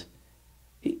 And,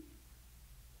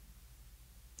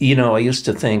 you know, I used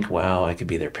to think, wow, I could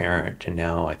be their parent. And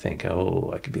now I think,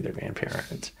 oh, I could be their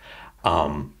grandparent.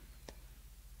 I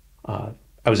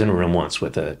was in a room once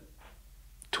with a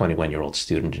 21-year-old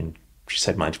student, and she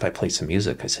said, mind if I play some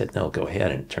music? I said, no, go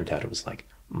ahead. And it turned out it was like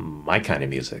my kind of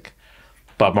music.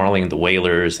 Bob Marley and the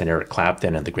Wailers and Eric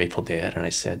Clapton and the Grateful Dead. And I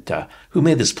said, who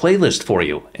made this playlist for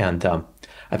you? And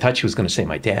I thought she was going to say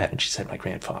my dad, and she said my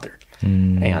grandfather.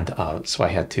 And so I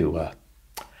had to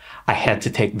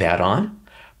take that on.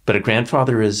 But a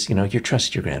grandfather is, you know, you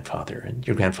trust your grandfather, and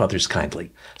your grandfather's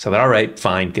kindly. So all right,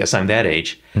 fine, guess I'm that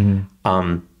age.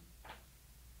 But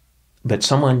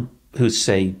someone who's,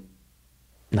 say,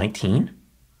 19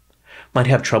 might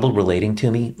have trouble relating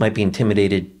to me, might be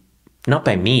intimidated, not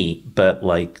by me, but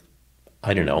like,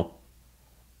 I don't know,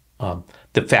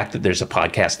 the fact that there's a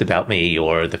podcast about me,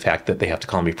 or the fact that they have to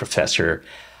call me professor,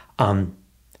 and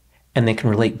they can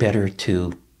relate better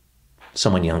to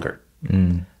someone younger.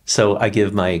 So I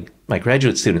give my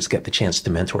graduate students get the chance to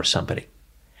mentor somebody.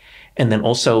 And then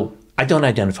also, I don't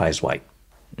identify as white,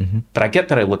 but I get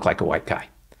that I look like a white guy.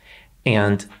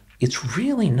 And it's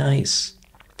really nice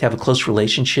to have a close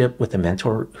relationship with a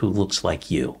mentor who looks like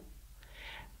you.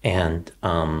 And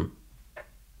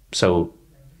so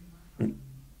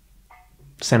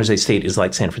San Jose State is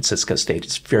like San Francisco State.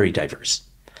 It's very diverse.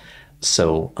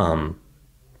 So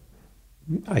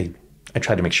I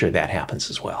try to make sure that happens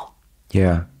as well.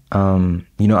 Yeah.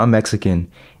 You know, I'm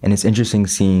Mexican, and it's interesting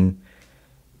seeing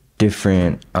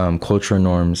different cultural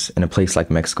norms in a place like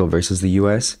Mexico versus the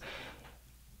US.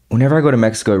 Whenever I go to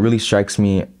Mexico, it really strikes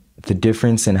me the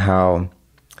difference in how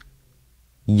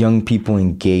young people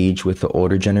engage with the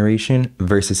older generation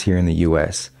versus here in the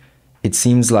US. It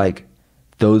seems like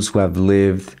those who have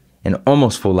lived an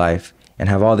almost full life and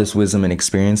have all this wisdom and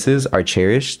experiences are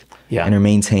cherished and are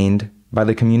maintained by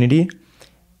the community.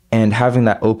 And having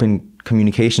that open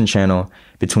communication channel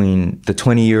between the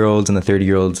 20-year-olds and the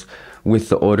 30-year-olds with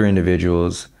the older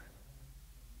individuals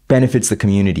benefits the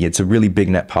community. It's a really big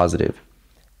net positive.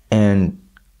 And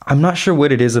I'm not sure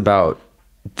what it is about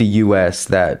the US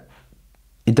that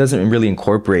it doesn't really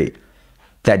incorporate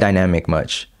that dynamic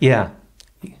much. Yeah.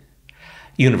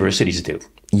 Universities do.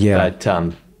 Yeah.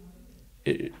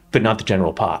 But not the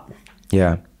general pop.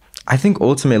 Yeah. I think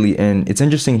ultimately, and it's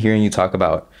interesting hearing you talk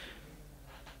about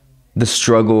the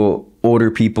struggle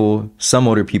some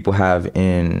older people have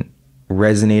in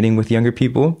resonating with younger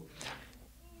people.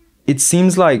 It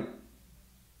seems like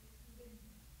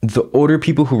the older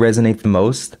people who resonate the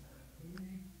most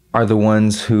are the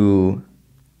ones who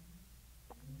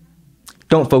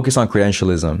don't focus on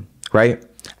credentialism, right?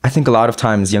 I think a lot of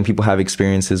times young people have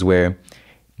experiences where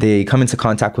they come into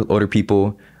contact with older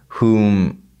people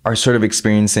whom are sort of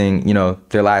experiencing,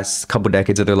 their last couple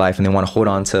decades of their life, and they want to hold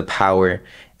on to power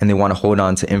and they want to hold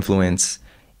on to influence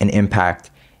and impact.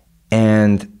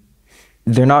 And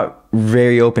they're not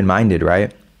very open-minded,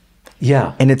 right?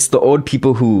 Yeah. And it's the old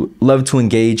people who love to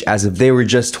engage as if they were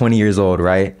just 20 years old,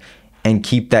 right? And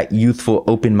keep that youthful,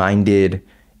 open-minded,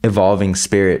 evolving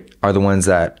spirit are the ones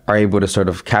that are able to sort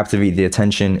of captivate the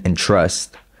attention and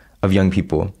trust of young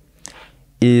people.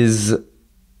 Is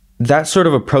that sort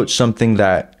of approach something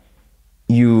that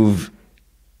you've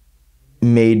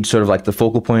made sort of like the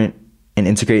focal point and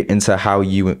integrate into how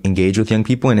you engage with young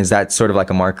people? And is that sort of like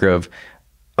a marker of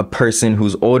a person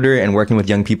who's older and working with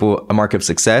young people, a marker of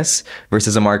success,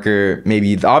 versus a marker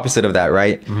maybe the opposite of that,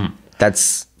 right? Mm-hmm.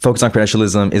 That's focused on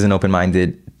credentialism, isn't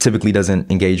open-minded, typically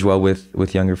doesn't engage well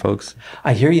with younger folks?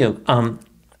 I hear you.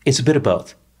 It's a bit of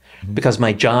both, because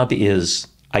my job is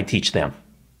I teach them.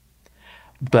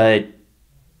 But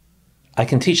I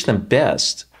can teach them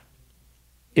best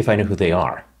if I know who they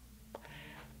are.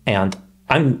 And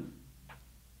I'm,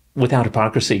 without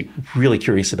hypocrisy, really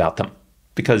curious about them,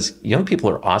 because young people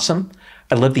are awesome.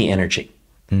 I love the energy.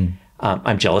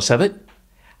 I'm jealous of it.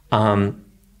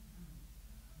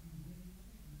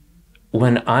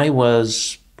 When I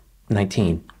was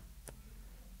 19,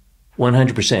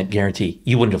 100% guarantee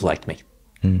you wouldn't have liked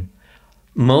me.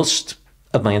 Most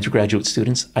of my undergraduate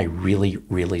students I really,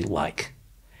 really like.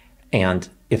 And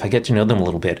if I get to know them a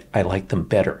little bit, I like them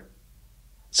better.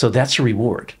 So that's a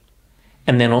reward.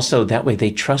 And then also that way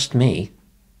they trust me.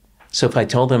 So if I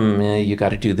told them, you got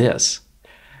to do this,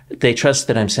 they trust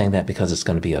that I'm saying that because it's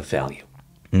going to be of value.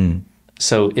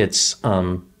 So it's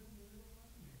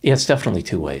definitely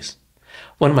two ways.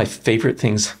 One of my favorite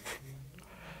things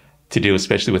to do,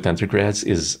 especially with undergrads,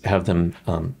 is have them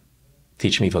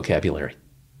teach me vocabulary.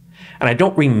 And I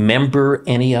don't remember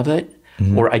any of it,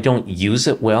 or I don't use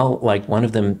it well. Like one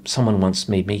of them, someone once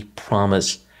made me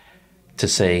promise to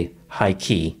say high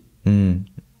key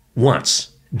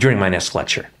once during my next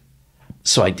lecture.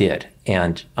 So I did.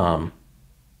 And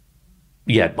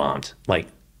it bombed. Like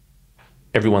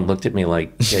everyone looked at me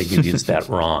like, yeah, you used that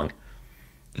wrong.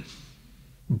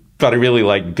 But I really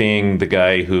like being the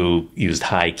guy who used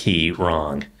high key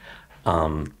wrong.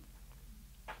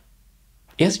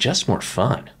 It's just more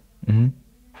fun.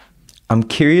 I'm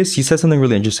curious, you said something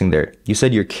really interesting there. You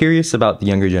said you're curious about the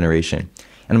younger generation.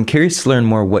 And I'm curious to learn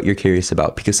more what you're curious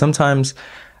about, because sometimes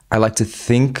I like to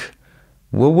think,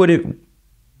 what would it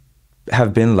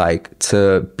have been like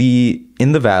to be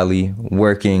in the Valley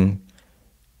working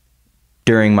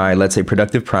during my, let's say,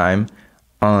 productive prime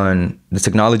on the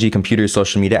technology, computers,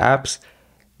 social media apps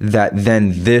that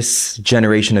then this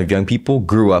generation of young people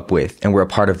grew up with and were a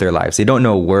part of their lives. They don't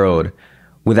know a world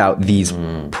without these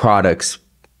products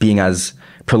being as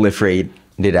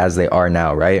proliferated as they are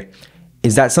now, right?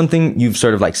 Is that something you've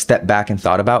sort of like stepped back and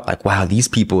thought about? Like, wow, these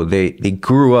people, they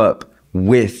grew up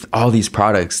with all these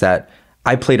products that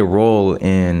I played a role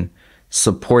in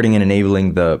supporting and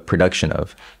enabling the production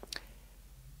of.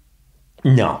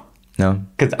 No. No?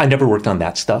 Because I never worked on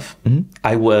that stuff.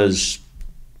 I was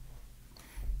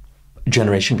a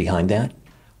generation behind that.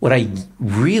 What I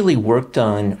really worked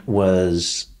on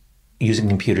was using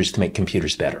computers to make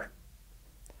computers better.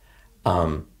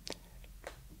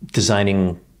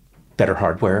 Designing better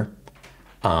hardware,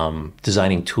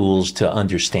 designing tools to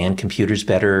understand computers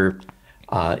better,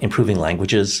 improving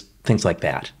languages, things like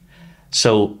that.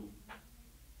 So,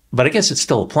 but I guess it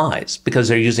still applies because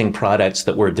they're using products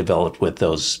that were developed with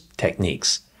those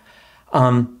techniques.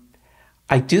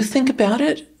 I do think about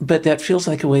it, but that feels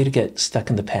like a way to get stuck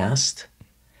in the past.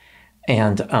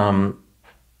 And,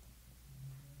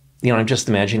 I'm just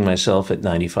imagining myself at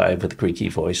 95 with a creaky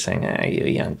voice saying, you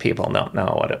young people don't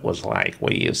know what it was like.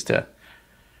 We used to,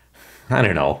 I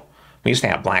don't know, we used to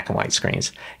have black and white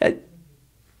screens.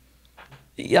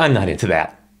 I'm not into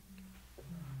that.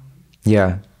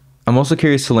 Yeah. I'm also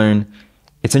curious to learn,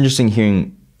 it's interesting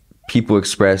hearing people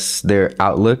express their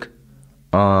outlook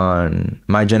on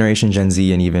my generation, Gen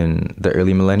Z, and even the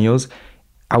early millennials.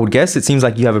 I would guess it seems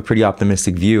like you have a pretty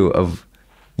optimistic view of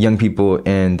young people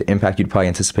and the impact you'd probably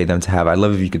anticipate them to have. I'd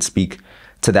love if you could speak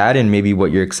to that and maybe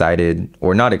what you're excited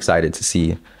or not excited to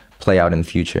see play out in the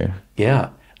future. Yeah.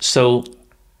 So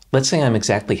let's say I'm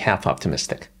exactly half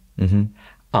optimistic. And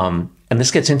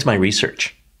this gets into my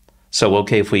research. So,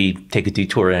 okay, if we take a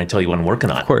detour and I tell you what I'm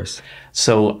working on. Of course.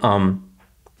 So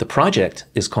the project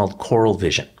is called Coral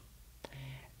Vision.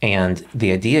 And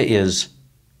the idea is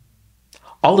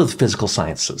all of the physical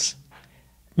sciences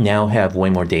now have way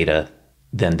more data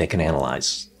than they can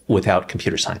analyze without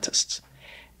computer scientists.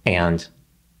 And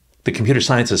the computer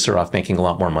scientists are off making a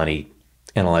lot more money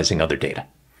analyzing other data,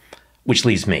 which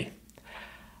leaves me.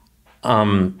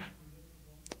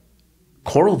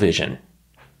 Coral Vision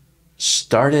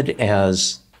started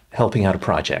as helping out a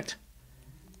project,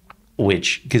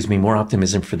 which gives me more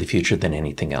optimism for the future than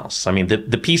anything else. I mean,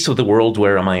 the piece of the world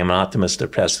where I am an optimist or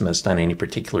pessimist on any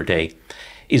particular day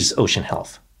is ocean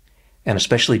health. And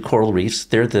especially coral reefs,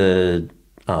 they're the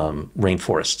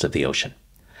rainforests of the ocean.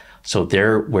 So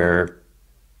they're where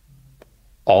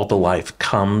all the life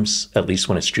comes, at least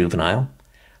when it's juvenile.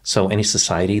 So any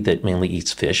society that mainly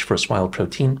eats fish for its wild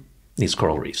protein needs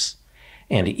coral reefs.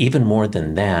 And even more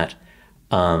than that,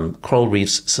 coral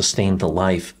reefs sustain the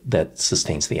life that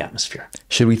sustains the atmosphere.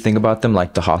 Should we think about them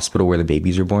like the hospital where the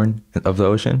babies are born of the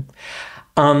ocean?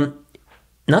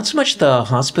 Not so much the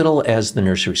hospital as the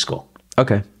nursery school.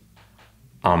 Okay.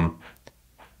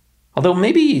 Although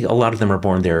maybe a lot of them are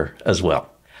born there as well.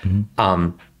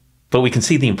 But we can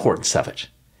see the importance of it.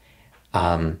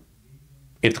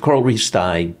 If the coral reefs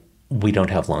die, we don't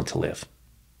have long to live.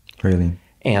 Really?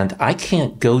 And I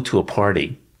can't go to a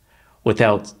party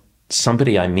without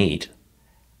somebody I meet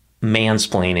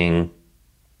mansplaining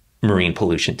marine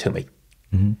pollution to me.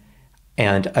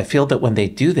 And I feel that when they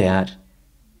do that,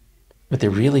 what they're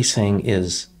really saying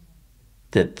is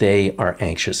that they are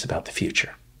anxious about the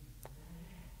future.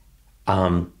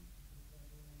 Now,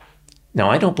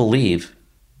 I don't believe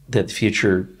that the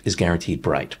future is guaranteed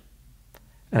bright.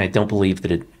 And I don't believe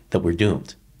that we're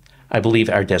doomed. I believe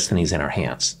our destiny is in our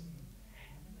hands.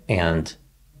 And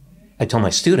I tell my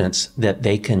students that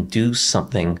they can do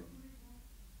something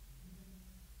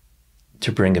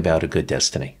to bring about a good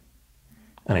destiny.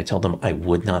 And I tell them I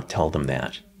would not tell them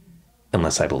that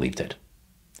unless I believed it.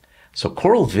 So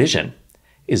Coral Vision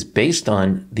is based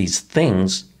on these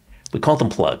things, we call them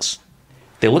plugs.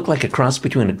 They look like a cross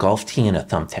between a golf tee and a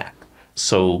thumbtack.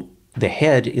 So the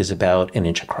head is about an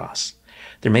inch across.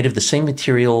 They're made of the same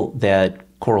material that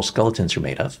coral skeletons are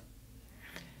made of.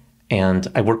 And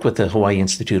I work with the Hawaii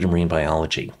Institute of Marine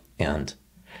Biology. And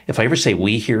if I ever say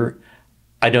we here,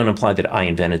 I don't imply that I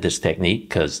invented this technique,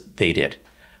 because they did.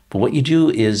 But what you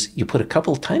do is you put a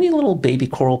couple of tiny little baby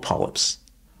coral polyps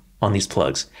on these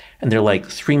plugs, and they're like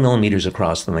 3 millimeters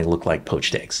across, and they look like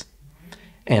poached eggs.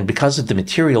 And because of the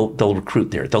material, they'll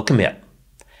recruit there, they'll commit.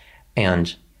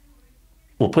 And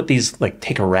we'll put these,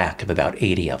 take a rack of about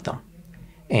 80 of them,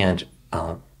 and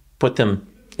put them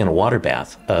in a water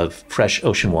bath of fresh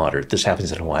ocean water. This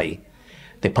happens in Hawaii.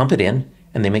 They pump it in,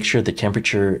 and they make sure the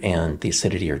temperature and the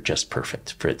acidity are just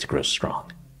perfect for it to grow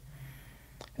strong.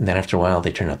 And then after a while,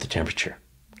 they turn up the temperature,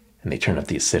 and they turn up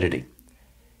the acidity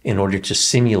in order to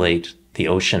simulate the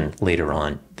ocean later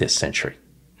on this century.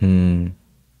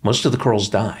 Most of the corals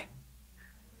die.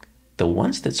 The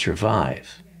ones that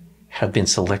survive have been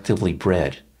selectively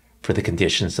bred for the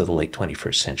conditions of the late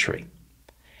 21st century.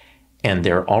 And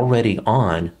they're already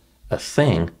on a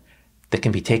thing that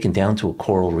can be taken down to a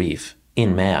coral reef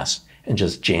in mass and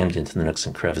just jammed into the nooks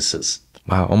and crevices.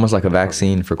 Wow, almost like a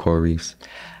vaccine for coral reefs.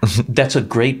 That's a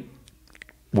great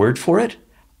word for it.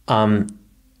 My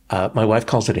wife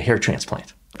calls it a hair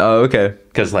transplant. Oh, okay.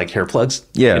 Because like hair plugs,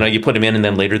 yeah, you put them in and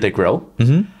then later they grow.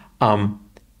 Now,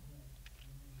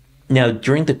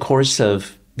 during the course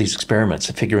of these experiments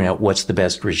and figuring out what's the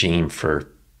best regime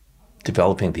for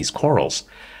developing these corals,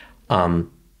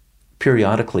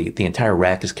 periodically the entire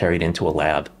rack is carried into a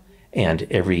lab and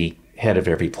every head of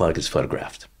every plug is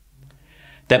photographed.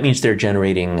 That means they're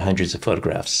generating hundreds of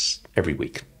photographs every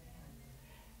week.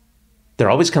 There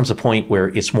always comes a point where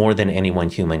it's more than any one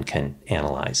human can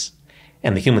analyze,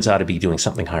 and the humans ought to be doing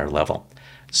something higher level.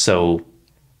 So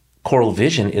Coral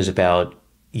Vision is about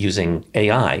using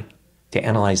AI to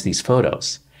analyze these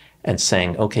photos and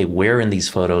saying, okay, where in these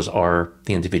photos are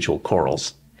the individual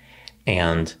corals,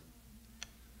 and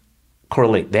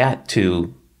correlate that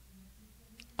to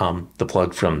the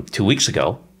plug from 2 weeks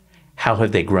ago. How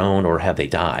have they grown or have they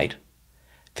died?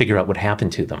 Figure out what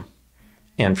happened to them.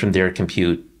 And from there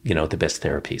compute, the best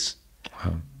therapies.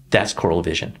 Wow. That's Coral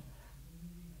Vision.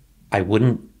 I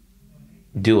wouldn't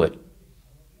do it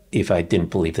if I didn't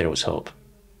believe there was hope.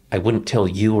 I wouldn't tell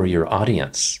you or your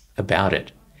audience about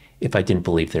it if I didn't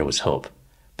believe there was hope,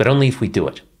 but only if we do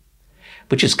it,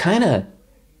 which is kind of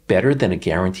better than a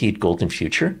guaranteed golden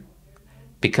future,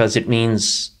 because it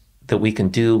means that we can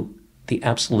do the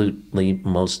absolutely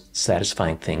most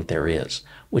satisfying thing there is,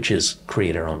 which is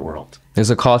create our own world. There's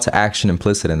a call to action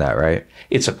implicit in that, right?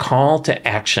 It's a call to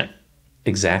action.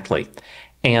 Exactly.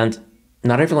 And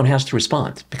not everyone has to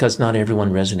respond because not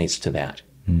everyone resonates to that.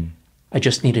 I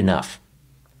just need enough.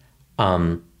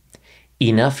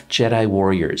 Enough Jedi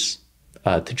warriors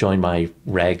to join my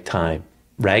ragtag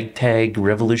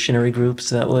revolutionary group. Is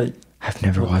that what? I've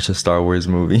never watched a Star Wars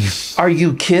movie. Are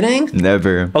you kidding?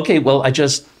 Never. Okay, well,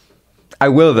 I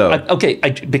will, though.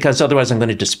 Because otherwise I'm going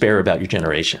to despair about your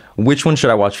generation. Which one should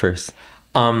I watch first?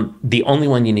 The only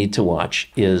one you need to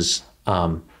watch is,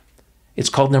 it's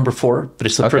called Number 4, but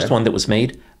it's the first one that was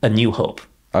made, A New Hope.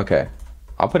 Okay.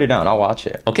 I'll put it down. I'll watch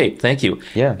it. Okay, thank you.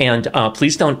 Yeah. And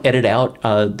please don't edit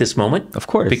out this moment. Of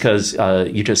course. Because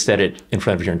you just said it in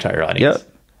front of your entire audience.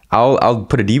 Yep. I'll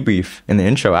put a debrief in the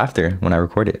intro after when I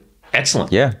record it.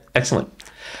 Excellent. Yeah. Excellent.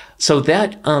 So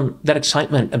that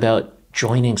excitement about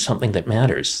joining something that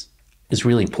matters is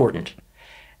really important.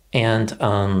 And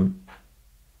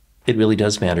it really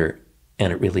does matter,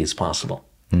 and it really is possible.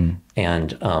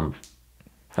 And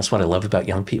that's what I love about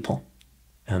young people.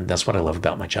 And that's what I love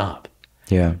about my job.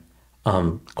 Yeah.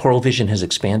 Coral vision has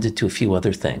expanded to a few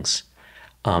other things.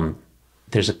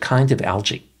 There's a kind of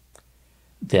algae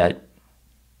that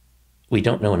we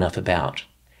don't know enough about,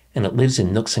 and it lives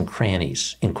in nooks and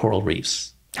crannies in coral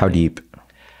reefs. How deep?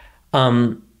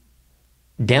 Down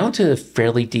to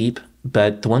fairly deep,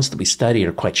 but the ones that we study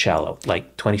are quite shallow,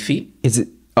 like 20 feet. Is it?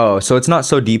 Oh, so it's not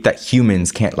so deep that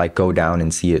humans can't like go down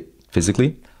and see it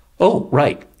physically? Oh,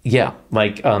 right. Yeah.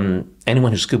 Like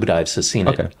anyone who scuba dives has seen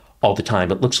it all the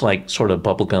time. It looks like sort of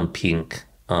bubblegum pink,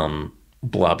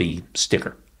 blobby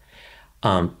sticker.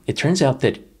 It turns out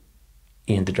that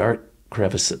in the dark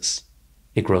crevices,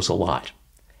 it grows a lot.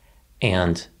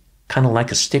 And kind of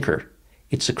like a sticker,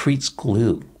 it secretes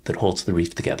glue that holds the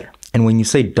reef together. And when you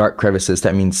say dark crevices,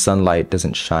 that means sunlight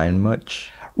doesn't shine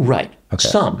much? Right. Okay.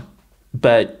 Some,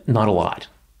 but not a lot.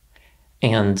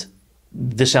 And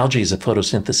this algae is a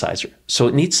photosynthesizer, so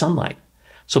it needs sunlight.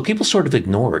 So people sort of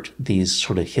ignored these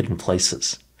sort of hidden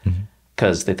places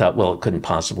because they thought, well, it couldn't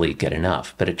possibly get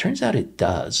enough. But it turns out it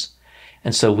does.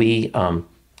 And so we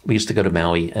used to go to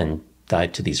Maui and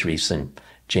dive to these reefs and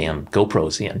jam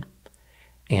GoPros in.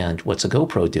 And what's a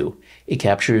GoPro do? It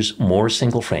captures more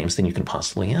single frames than you can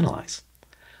possibly analyze.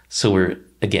 So we're,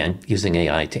 again, using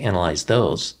AI to analyze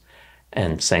those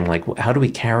and saying, like, how do we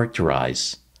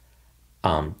characterize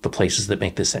the places that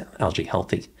make this algae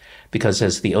healthy? Because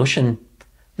as the ocean,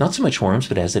 not so much warms,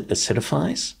 but as it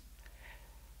acidifies,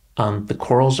 the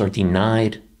corals are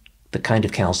denied the kind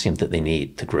of calcium that they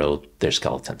need to grow their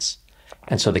skeletons.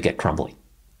 And so they get crumbly.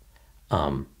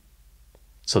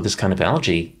 So this kind of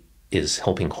algae is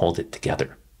helping hold it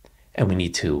together. And we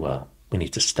need to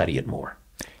study it more.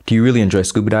 Do you really enjoy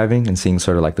scuba diving and seeing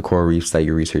sort of like the coral reefs that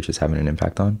your research is having an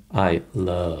impact on? I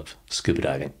love scuba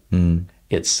diving.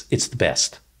 It's the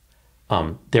best.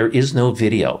 There is no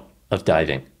video of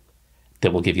diving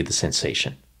that will give you the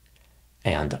sensation.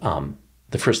 And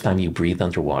the first time you breathe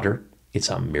underwater, it's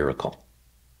a miracle.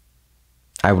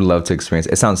 I would love to experience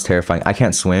it. It sounds terrifying. I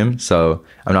can't swim, so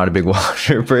I'm not a big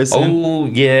water person. Oh,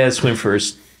 yeah, swim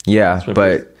first. Yeah, Swim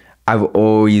but first. I've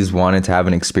always wanted to have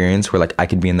an experience where like I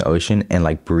could be in the ocean and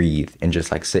like breathe and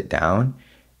just like sit down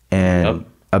and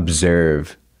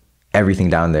observe everything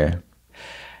down there.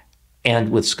 And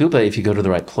with scuba, if you go to the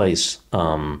right place,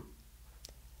 you're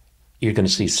going to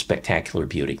see spectacular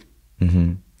beauty.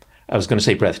 I was going to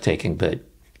say breathtaking, but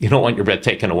you don't want your breath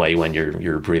taken away when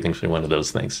you're breathing through one of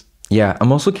those things. Yeah,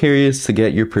 I'm also curious to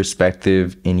get your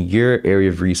perspective in your area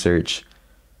of research,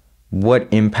 what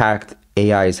impact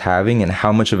AI is having and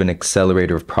how much of an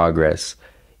accelerator of progress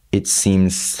it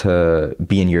seems to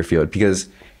be in your field. Because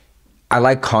I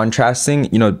like contrasting,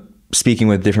 speaking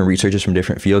with different researchers from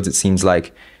different fields, it seems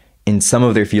like in some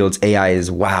of their fields, AI is,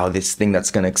 wow, this thing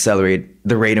that's going to accelerate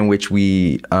the rate in which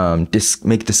we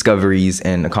make discoveries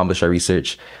and accomplish our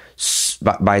research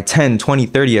by 10, 20,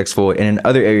 30x fold. And in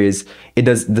other areas,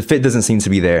 the fit doesn't seem to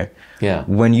be there. Yeah.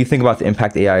 When you think about the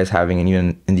impact AI is having, and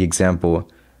even in the example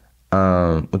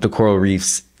with the coral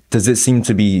reefs, does it seem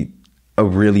to be a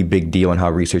really big deal in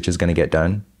how research is going to get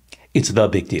done? It's the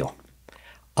big deal.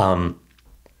 So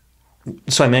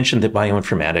I mentioned that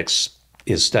bioinformatics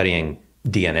is studying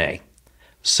DNA.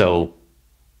 So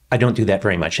I don't do that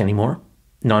very much anymore.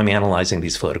 Now I'm analyzing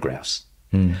these photographs.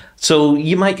 So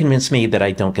you might convince me that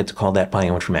I don't get to call that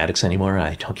bioinformatics anymore.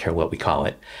 I don't care what we call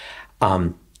it.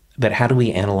 But how do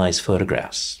we analyze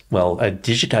photographs? Well, a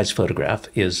digitized photograph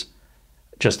is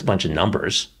just a bunch of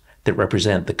numbers that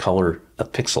represent the color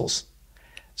of pixels.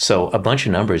 So a bunch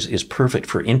of numbers is perfect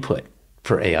for input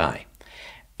for AI.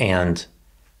 And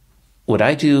what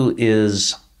I do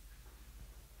is,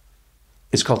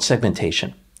 it's called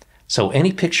segmentation. So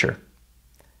any picture,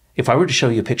 if I were to show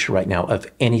you a picture right now of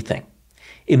anything,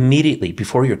 immediately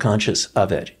before you're conscious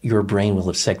of it, your brain will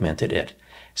have segmented it.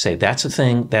 Say, that's a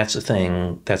thing, that's a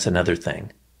thing, that's another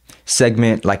thing.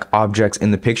 Segment like objects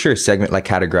in the picture, or segment like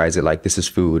categorize it like this is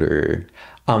food or?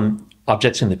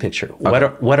 Objects in the picture. Okay.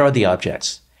 What are the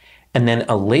objects? And then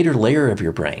a later layer of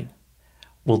your brain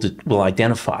will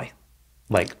identify,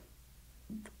 like,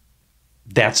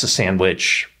 that's a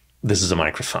sandwich, this is a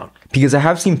microphone. Because I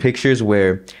have seen pictures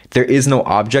where there is no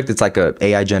object. It's like a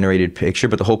AI generated picture,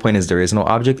 but the whole point is there is no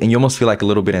object. And you almost feel like a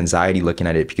little bit anxiety looking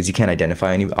at it because you can't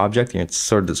identify any object and it's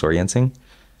sort of disorienting.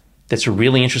 That's a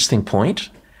really interesting point.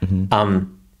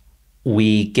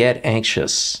 We get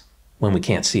anxious when we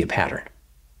can't see a pattern.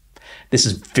 This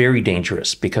is very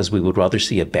dangerous because we would rather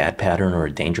see a bad pattern or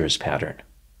a dangerous pattern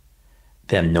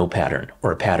than no pattern,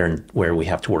 or a pattern where we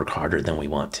have to work harder than we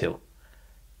want to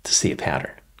see a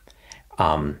pattern.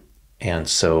 And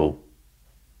so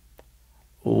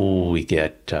we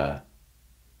get the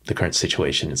current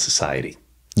situation in society.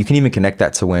 You can even connect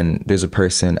that to when there's a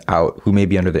person out who may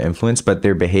be under the influence, but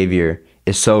their behavior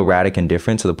is so erratic and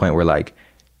different to the point where like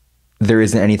there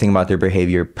isn't anything about their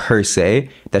behavior per se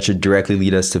that should directly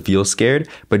lead us to feel scared,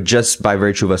 but just by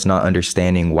virtue of us not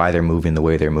understanding why they're moving the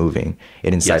way they're moving,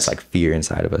 it incites like fear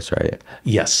inside of us, right?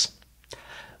 Yes.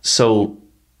 So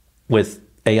with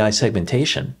AI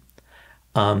segmentation,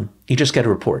 you just get a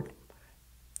report.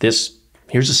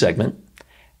 Here's a segment,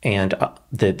 and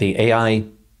the AI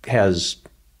has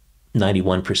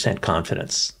 91%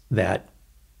 confidence that,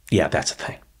 yeah, that's a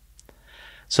thing.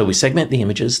 So we segment the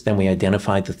images, then we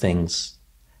identify the things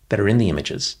that are in the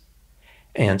images.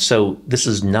 And so this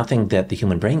is nothing that the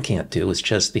human brain can't do. It's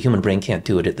just the human brain can't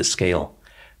do it at the scale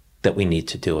that we need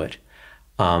to do it.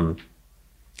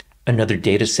 Another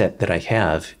data set that I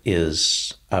have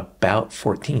is about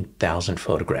 14,000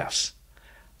 photographs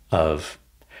of,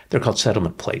 they're called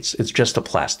settlement plates. It's just a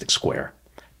plastic square,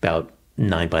 about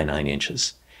 9 by 9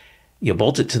 inches. You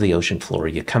bolt it to the ocean floor,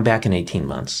 you come back in 18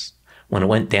 months. When it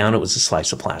went down, it was a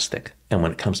slice of plastic. And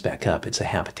when it comes back up, it's a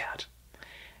habitat.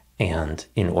 And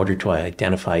in order to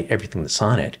identify everything that's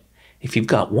on it, if you've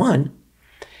got one,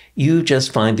 you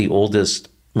just find the oldest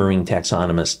marine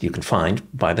taxonomist you can find,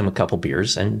 buy them a couple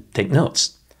beers, and take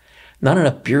notes. Not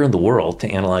enough beer in the world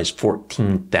to analyze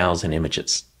 14,000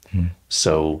 images.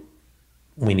 So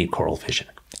we need coral vision.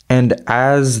 And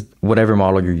as whatever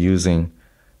model you're using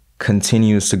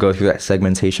continues to go through that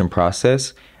segmentation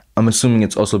process, I'm assuming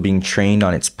it's also being trained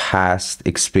on its past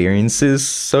experiences,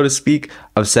 so to speak,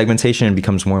 of segmentation and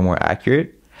becomes more and more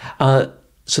accurate?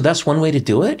 So that's one way to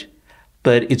do it,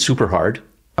 but it's super hard.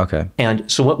 Okay.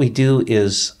 And so what we do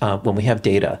is when we have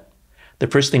data, the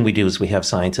first thing we do is we have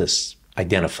scientists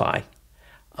identify.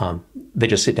 They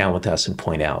just sit down with us and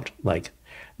point out, like,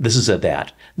 this is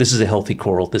that. This is a healthy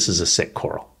coral. This is a sick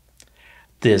coral.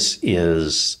 This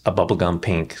is a bubblegum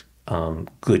pink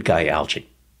good guy algae.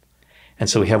 And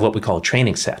so we have what we call a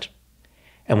training set.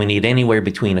 And we need anywhere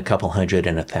between a couple hundred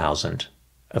and 1,000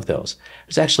 of those.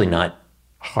 It's actually not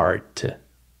hard to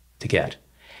get.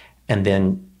 And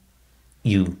then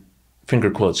you, finger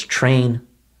quotes, train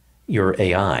your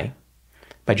AI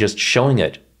by just showing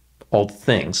it all the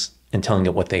things and telling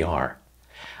it what they are.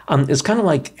 It's kind of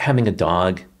like having a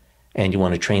dog and you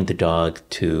want to train the dog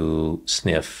to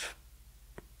sniff,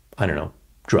 I don't know,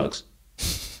 drugs.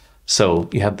 So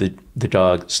you have the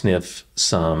dog sniff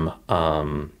some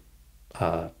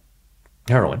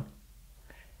heroin.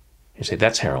 You say,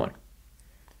 that's heroin.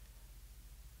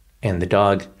 And the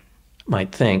dog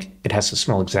might think it has to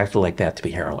smell exactly like that to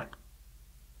be heroin.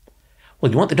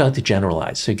 Well, you want the dog to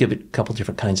generalize, so you give it a couple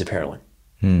different kinds of heroin,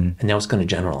 and now it's going to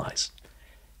generalize.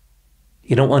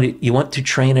 You don't want to, you want to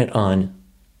train it on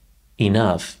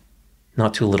enough,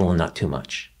 not too little and not too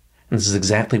much. And this is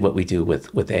exactly what we do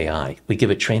with AI. We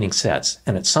give it training sets,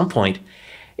 and at some point,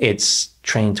 it's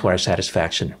trained to our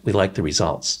satisfaction. We like the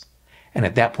results. And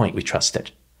at that point, we trust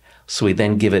it. So we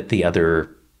then give it the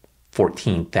other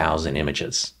 14,000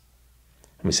 images.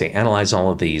 And we say, analyze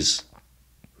all of these.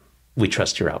 We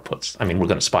trust your outputs. I mean, we're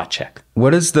going to spot check.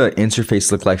 What does the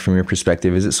interface look like from your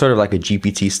perspective? Is it sort of like a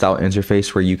GPT-style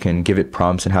interface where you can give it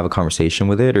prompts and have a conversation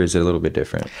with it, or is it a little bit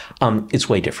different? It's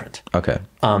way different. Okay.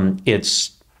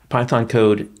 It's Python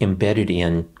code embedded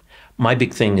in. My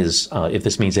big thing is, if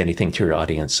this means anything to your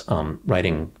audience,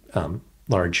 writing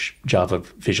large Java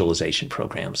visualization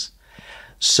programs.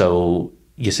 So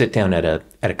you sit down at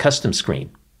a custom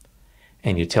screen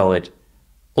and you tell it,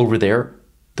 over there,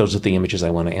 those are the images I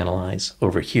want to analyze.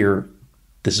 Over here,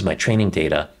 this is my training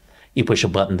data. you push a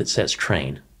button that says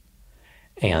train.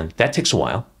 And that takes a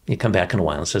while. You come back in a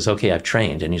while and says, okay, I've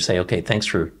trained. And you say, okay, thanks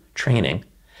for training.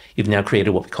 You've now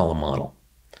created what we call a model.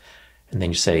 And then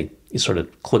you say, you sort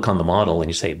of click on the model and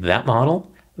you say, that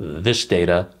model, this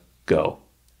data, go.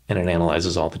 And it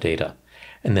analyzes all the data.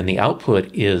 And then the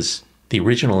output is the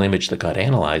original image that got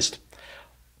analyzed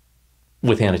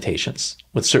with annotations,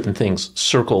 with certain things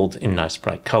circled in nice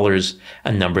bright colors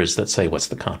and numbers that say what's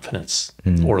the confidence,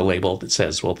 or a label that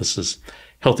says, well, this is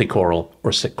healthy coral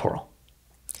or sick coral.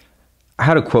 I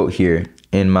had a quote here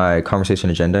in my conversation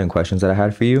agenda and questions that I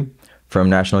had for you from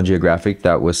National Geographic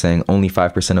that was saying only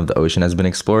 5% of the ocean has been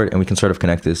explored. And we can sort of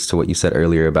connect this to what you said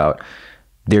earlier about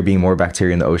there being more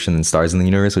bacteria in the ocean than stars in the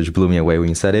universe, which blew me away when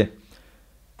you said it.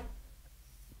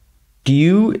 Do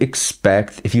you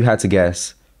expect, if you had to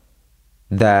guess,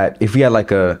 that if we had like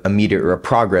a meter or a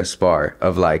progress bar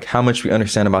of like how much we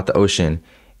understand about the ocean,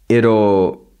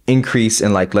 it'll increase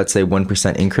in like, let's say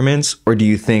 1% increments? Or do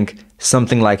you think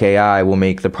something like AI will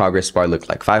make the progress bar look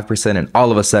like 5% and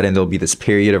all of a sudden there'll be this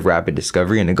period of rapid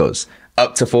discovery and it goes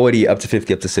up to 40, up to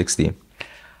 50, up to 60?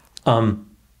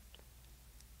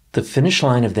 The finish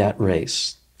line of that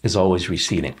race is always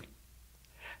receding.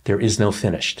 There is no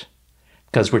finished.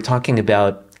 Because we're talking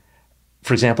about,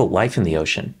 for example, life in the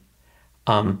ocean.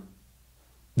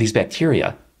 These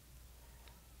bacteria,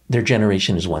 their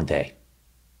generation is one day.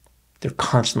 They're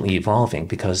constantly evolving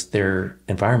because their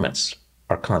environments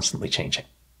are constantly changing.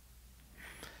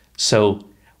 So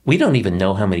we don't even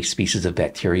know how many species of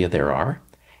bacteria there are.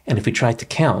 And if we tried to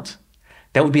count,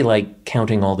 that would be like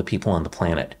counting all the people on the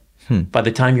planet. By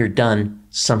the time you're done,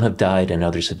 some have died and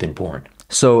others have been born.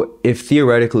 So if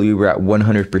theoretically we were at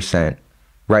 100%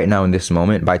 right now in this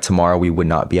moment, by tomorrow we would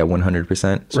not be at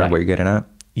 100%? So Right. what you're getting at?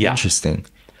 Yeah. Interesting.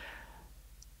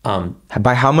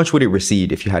 By how much would it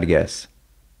recede if you had to guess?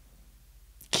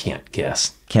 Can't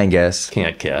guess. Can't guess.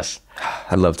 Can't guess.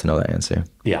 I'd love to know that answer.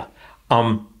 Yeah.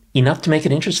 Enough to make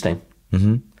it interesting.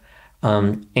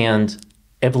 And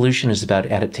evolution is about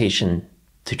adaptation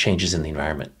to changes in the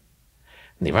environment.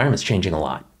 And the environment's changing a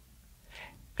lot.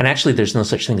 And actually, there's no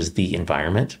such thing as the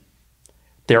environment.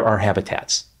 There are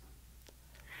habitats.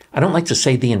 I don't like to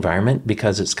say the environment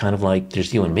because it's kind of like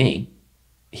there's you and me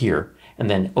here, and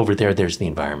then over there, there's the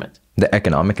environment. The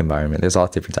economic environment. There's all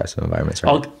different types of environments,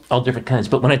 right? All different kinds.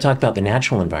 But when I talk about the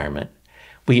natural environment,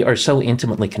 we are so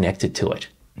intimately connected to it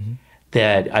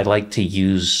that I like to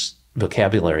use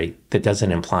vocabulary that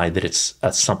doesn't imply that it's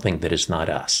something that is not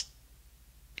us.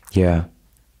 Yeah.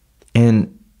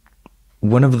 And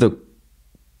one of the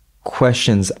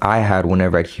questions I had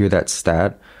whenever I'd hear that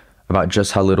stat about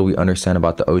just how little we understand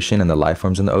about the ocean and the life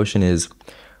forms in the ocean is,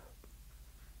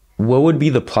 what would be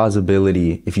the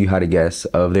plausibility, if you had a guess,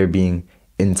 of there being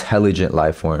intelligent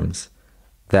life forms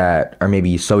that are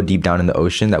maybe so deep down in the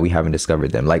ocean that we haven't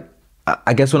discovered them? Like,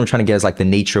 I guess what I'm trying to get is like the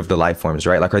nature of the life forms,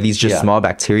 right? Like, are these just small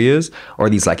bacterias, or are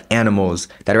these like animals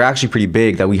that are actually pretty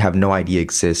big that we have no idea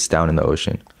exist down in the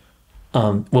ocean?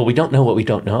 Well, we don't know what we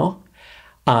don't know.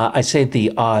 I say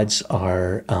the odds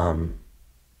are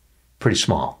pretty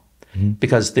small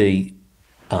because the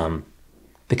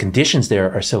conditions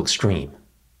there are so extreme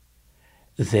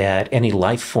that any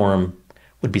life form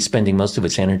would be spending most of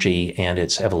its energy and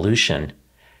its evolution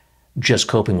just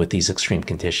coping with these extreme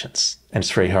conditions. And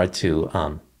it's very hard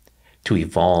to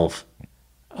evolve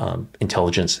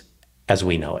intelligence as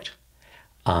we know it.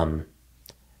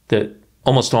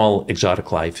 Almost all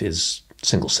exotic life is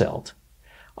single-celled.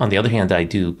 On the other hand, I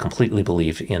do completely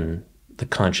believe in the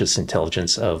conscious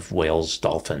intelligence of whales,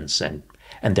 dolphins, and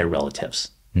their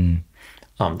relatives.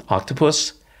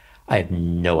 Octopus, I have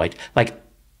no idea. Like,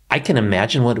 I can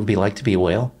imagine what it would be like to be a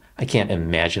whale. I can't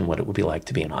imagine what it would be like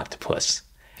to be an octopus.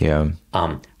 Yeah.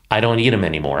 I don't eat them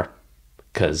anymore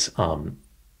because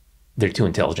they're too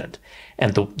intelligent.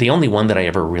 And the only one that I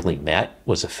ever really met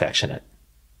was affectionate.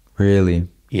 Really?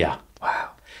 Yeah. Wow.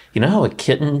 You know how a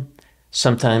kitten,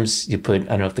 sometimes you put, I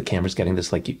don't know if the camera's getting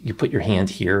this, like you put your hand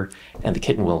here and the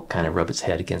kitten will kind of rub its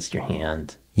head against your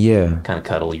hand. Yeah. Kind of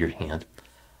cuddle your hand.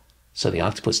 So the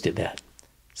octopus did that.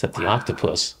 Except the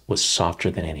octopus was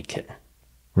softer than any kitten.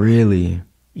 Really?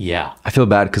 Yeah. I feel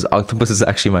bad because octopus is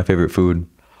actually my favorite food.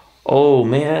 Oh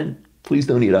man, please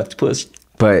don't eat octopus.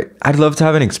 But I'd love to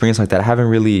have an experience like that. I haven't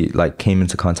really like came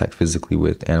into contact physically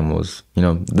with animals. You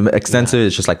know, the extent of it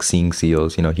is just like seeing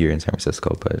seals, you know, here in San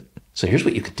Francisco. But so here's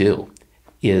what you could do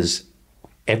is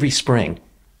every spring,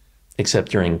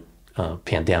 except during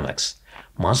pandemics,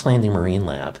 Moss Landing Marine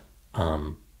Lab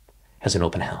has an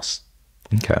open house.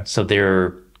 Okay. So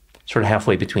they're sort of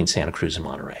halfway between Santa Cruz and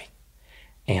Monterey.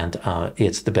 And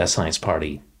it's the best science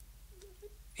party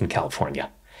in California.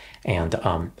 And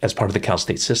as part of the Cal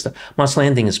State system, Moss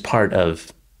Landing is part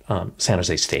of San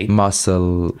Jose State. Moss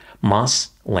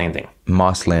Landing.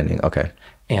 Moss Landing. Okay.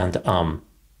 And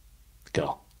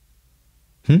go.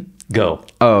 Go.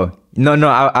 Oh no,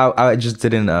 I just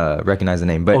didn't recognize the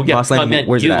name. But Moss Landing,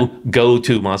 where's it at? Go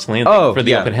to Moss Landing for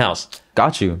the open house.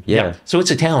 Got you. Yeah. So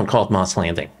it's a town called Moss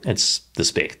Landing. It's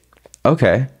this big.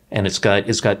 Okay. And it's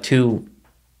got two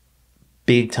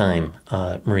big time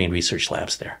marine research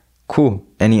labs there. Cool.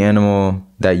 Any animal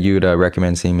that you'd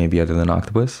recommend seeing, maybe other than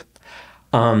octopus?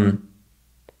 Well,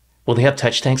 they have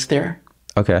touch tanks there.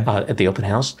 Okay. At the open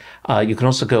house. You can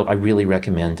also go. I really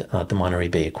recommend the Monterey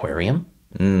Bay Aquarium.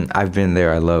 I've been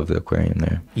there. I love the aquarium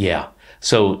there. Yeah.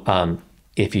 So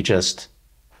if you just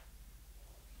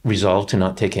resolve to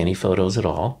not take any photos at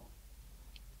all,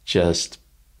 just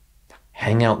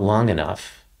hang out long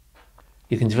enough,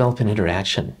 you can develop an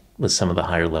interaction with some of the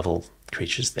higher level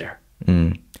creatures there.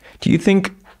 Do you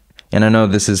think, and I know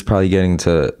this is probably getting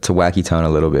to wacky town a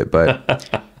little bit,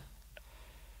 but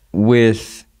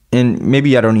and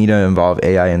maybe I don't need to involve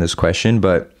AI in this question,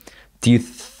 but do you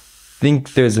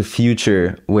think there's a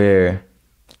future where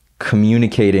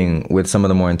communicating with some of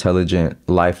the more intelligent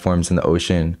life forms in the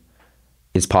ocean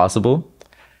is possible?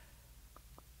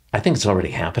 I think it's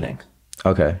already happening.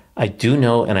 Okay. I do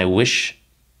know, and I wish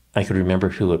I could remember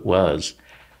who it was,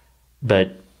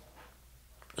 but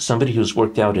somebody who's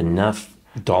worked out enough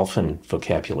dolphin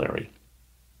vocabulary.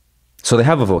 So they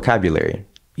have a vocabulary?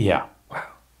 Yeah. Wow.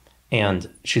 And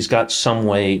she's got some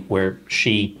way where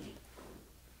she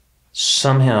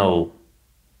somehow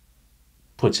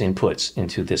puts inputs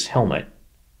into this helmet.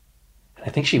 And I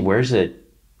think she wears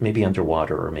it maybe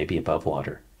underwater or maybe above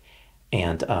water.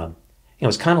 And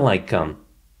it's kind of like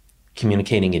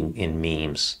communicating in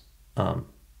memes or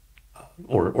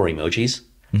emojis.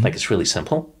 Like it's really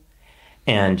simple.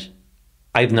 And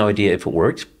I have no idea if it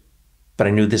worked, but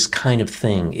I knew this kind of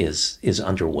thing is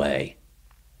underway.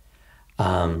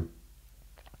 I'm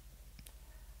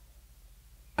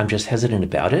just hesitant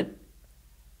about it.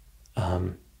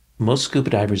 Most scuba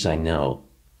divers I know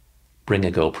bring a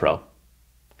GoPro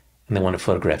and they want to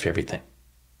photograph everything.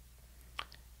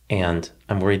 And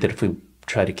I'm worried that if we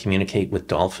try to communicate with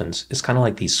dolphins, it's kind of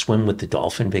like these swim with the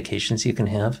dolphin vacations you can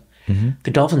have.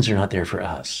 The dolphins are not there for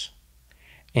us.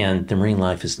 And the marine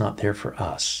life is not there for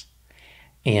us.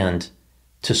 And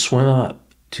to swim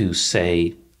up to,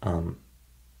 say,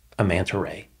 a manta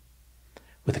ray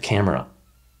with a camera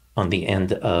on the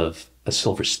end of a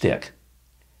silver stick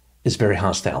is a very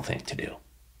hostile thing to do.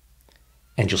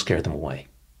 And you'll scare them away.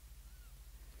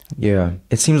 Yeah.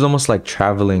 It seems almost like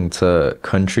traveling to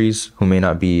countries who may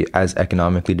not be as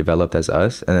economically developed as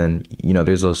us. And then,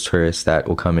 there's those tourists that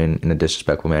will come in a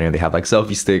disrespectful manner. They have like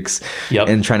selfie sticks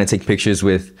and trying to take pictures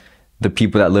with the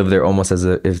people that live there almost as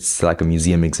if it's like a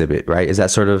museum exhibit, right? Is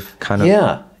that sort of kind of?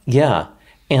 Yeah.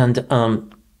 And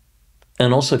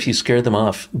also if you scare them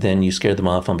off, then you scare them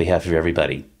off on behalf of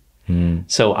everybody.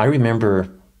 So I remember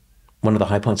one of the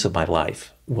high points of my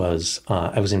life was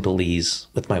I was in Belize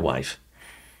with my wife.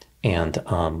 And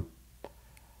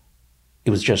it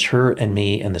was just her and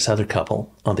me and this other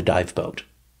couple on the dive boat.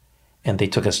 And they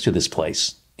took us to this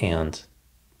place. And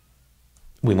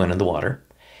we went in the water.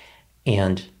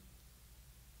 And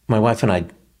my wife and I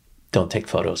don't take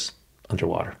photos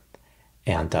underwater.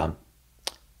 And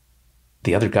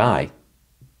the other guy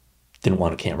didn't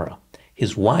want a camera.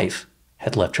 His wife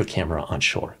had left her camera on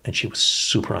shore, and she was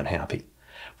super unhappy.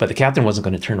 But the captain wasn't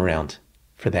going to turn around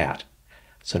for that.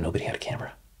 So nobody had a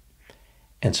camera.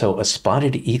 And so a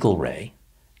spotted eagle ray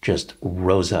just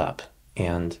rose up,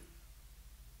 and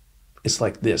it's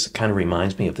like this. It kind of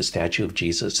reminds me of the statue of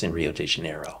Jesus in Rio de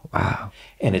Janeiro. Wow.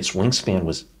 And its wingspan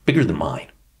was bigger than mine.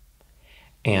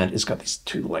 And it's got these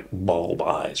two like bulb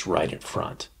eyes right in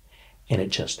front. And it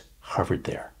just hovered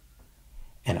there.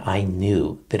 And I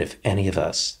knew that if any of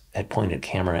us had pointed a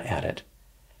camera at it,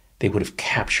 they would have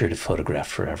captured a photograph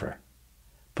forever.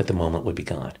 But the moment would be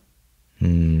gone.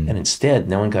 And instead,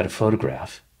 no one got a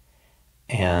photograph.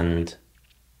 And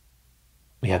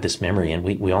we had this memory, and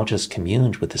we all just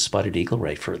communed with the spotted eagle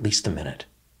ray for at least a minute.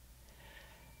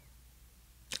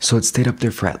 So it stayed up there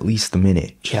for at least a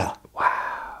minute? Yeah.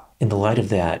 Wow. In the light of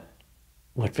that,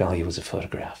 what value is a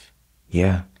photograph?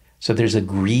 Yeah. So there's a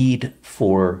greed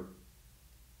for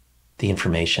the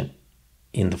information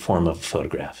in the form of a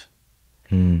photograph.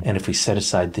 And if we set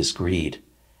aside this greed,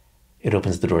 it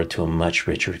opens the door to a much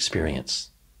richer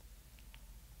experience.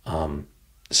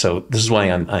 So this is why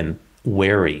I'm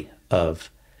wary of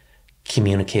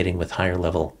communicating with higher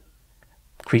level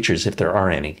creatures, if there are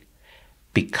any,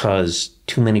 because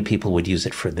too many people would use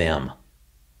it for them.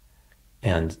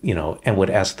 And, and would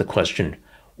ask the question,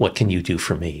 what can you do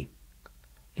for me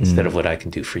instead of what I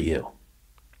can do for you.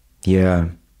 Yeah.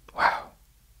 Wow.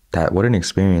 What an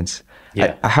experience.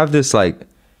 Yeah. I have this like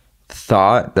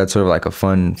thought that's sort of like a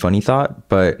funny thought,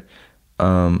 but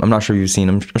I'm not sure you've seen,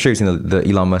 I'm sure you've seen the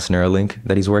Elon Musk Neuralink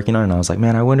that he's working on. And I was like,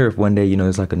 man, I wonder if one day,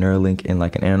 there's like a Neuralink in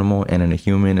like an animal and in a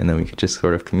human, and then we could just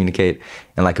sort of communicate.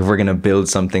 And like, if we're going to build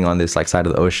something on this like side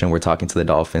of the ocean, we're talking to the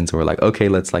dolphins and we're like, okay,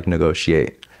 let's like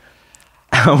negotiate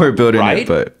how we're building it.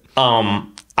 But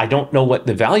I don't know what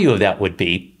the value of that would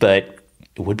be, but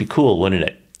it would be cool, wouldn't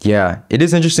it? yeah, it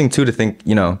is interesting too to think,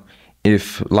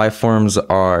 if life forms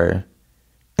are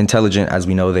intelligent as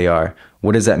we know they are,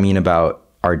 what does that mean about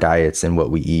our diets and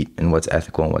what we eat and what's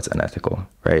ethical and what's unethical,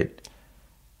 right?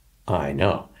 I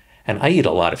know. And I eat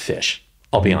a lot of fish,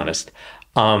 I'll be honest.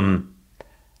 I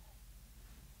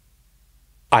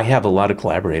have a lot of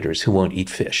collaborators who won't eat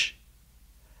fish.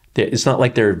 It's not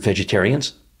like they're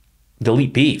vegetarians. They'll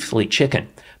eat beef, they'll eat chicken,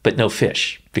 but no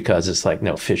fish, because it's like,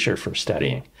 no, fish are for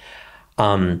studying.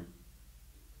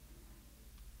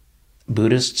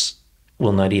 Buddhists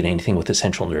will not eat anything with the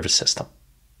central nervous system.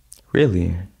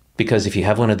 Really? Because if you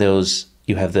have one of those,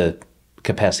 you have the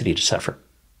capacity to suffer.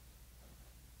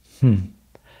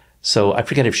 So I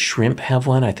forget if shrimp have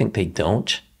one. I think they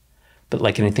don't. But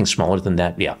like anything smaller than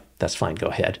that, yeah, that's fine. Go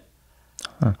ahead.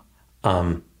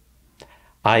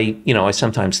 I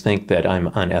sometimes think that I'm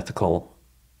unethical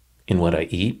in what I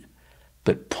eat,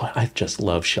 but boy, I just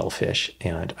love shellfish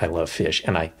and I love fish.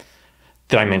 And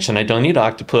did I mention I don't eat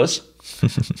octopus?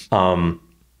 But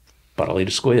I'll eat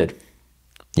a squid.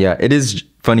 Yeah, it is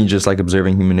funny just like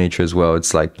observing human nature as well.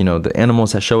 It's like, the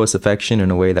animals that show us affection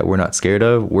in a way that we're not scared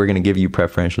of, we're going to give you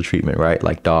preferential treatment, right?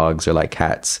 Like dogs or like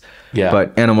cats. Yeah.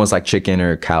 But animals like chicken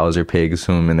or cows or pigs,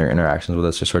 whom in their interactions with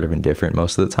us are sort of indifferent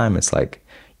most of the time, it's like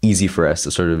easy for us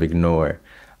to sort of ignore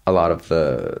a lot of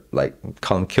the, like,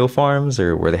 call them kill farms,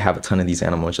 or where they have a ton of these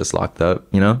animals just locked up,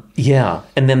 Yeah.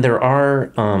 And then there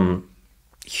are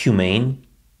humane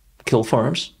kill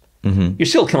farms. Mm-hmm. You're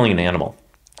still killing an animal.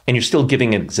 And you're still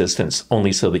giving it existence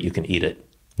only so that you can eat it.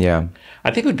 Yeah. I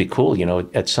think it would be cool,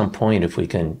 at some point, if we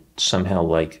can somehow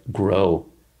like grow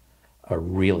a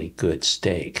really good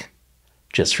steak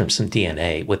just from some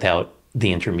DNA without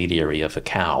the intermediary of a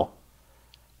cow.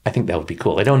 I think that would be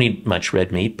cool. I don't eat much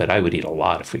red meat, but I would eat a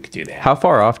lot if we could do that. How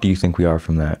far off do you think we are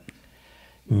from that?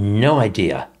 No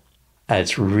idea.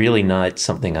 It's really not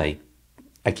something I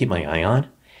keep my eye on.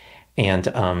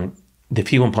 And the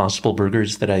few Impossible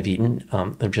burgers that I've eaten,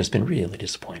 they've just been really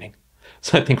disappointing.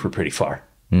 So I think we're pretty far.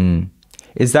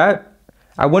 Is that,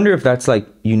 I wonder if that's like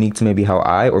unique to maybe how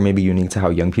or maybe unique to how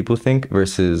young people think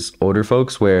versus older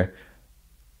folks, where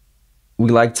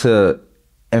we like to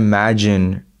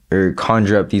imagine or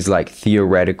conjure up these like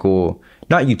theoretical,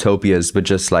 not utopias, but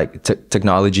just like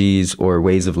technologies or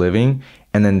ways of living,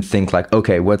 and then think like,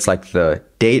 okay, what's like the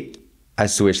date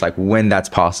as to which like when that's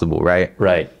possible, right?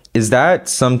 Right. Is that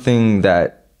something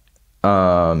that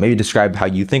maybe describe how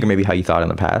you think or maybe how you thought in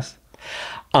the past?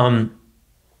 So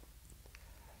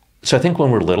I think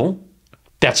when we're little,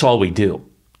 that's all we do.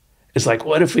 It's like,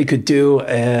 what if we could do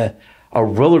a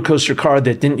roller coaster car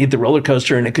that didn't need the roller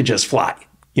coaster and it could just fly,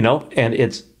 And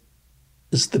it's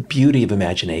the beauty of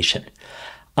imagination.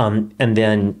 And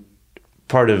then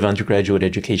part of undergraduate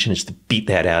education is to beat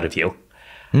that out of you.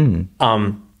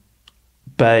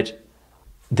 But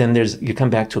then you come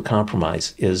back to a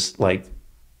compromise, is like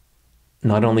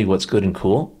not only what's good and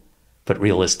cool, but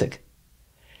realistic.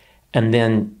 And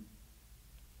then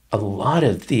a lot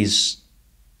of these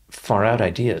far out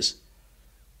ideas,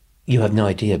 you have no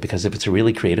idea, because if it's a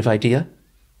really creative idea,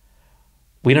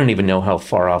 we don't even know how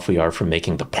far off we are from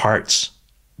making the parts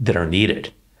that are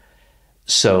needed.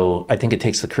 So I think it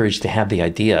takes the courage to have the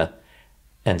idea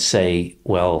and say,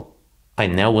 well,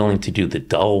 I'm now willing to do the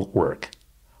dull work,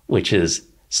 which is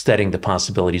studying the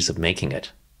possibilities of making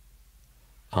it,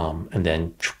 and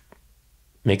then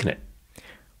making it.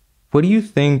 What do you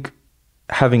think,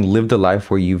 having lived a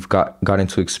life where you've gotten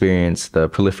to experience the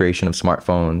proliferation of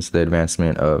smartphones, the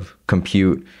advancement of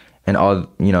compute, and all,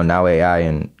 now AI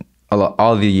and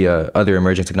all the other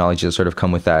emerging technologies that sort of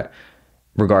come with that,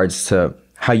 regards to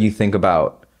how you think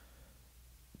about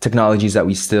technologies that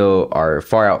we still are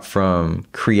far out from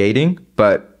creating,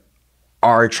 but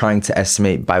are trying to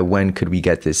estimate by when could we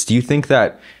get this? Do you think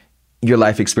that your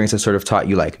life experience has sort of taught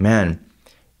you like, man,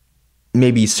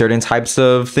 maybe certain types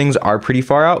of things are pretty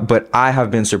far out, but I have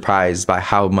been surprised by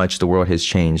how much the world has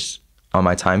changed on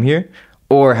my time here?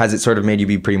 Or has it sort of made you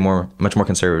be much more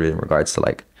conservative in regards to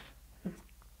like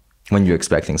when you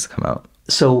expect things to come out?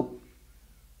 So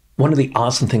one of the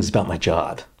awesome things about my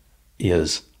job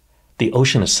is, the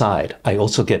ocean aside, I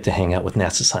also get to hang out with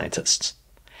NASA scientists.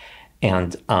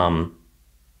 And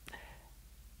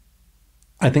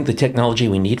I think the technology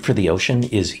we need for the ocean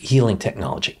is healing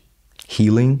technology.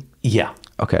 Healing? Yeah.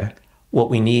 Okay. What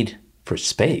we need for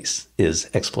space is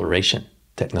exploration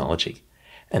technology.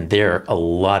 And there, a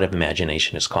lot of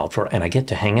imagination is called for. And I get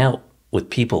to hang out with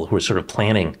people who are sort of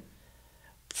planning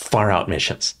far out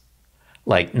missions,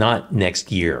 like not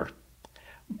next year,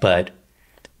 but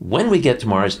when we get to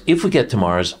Mars, if we get to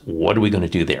Mars, what are we going to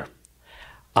do there?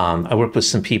 I work with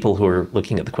some people who are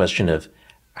looking at the question of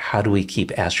how do we keep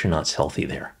astronauts healthy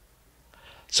there?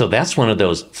 So that's one of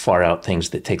those far out things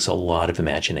that takes a lot of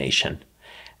imagination.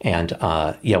 And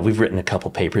yeah, we've written a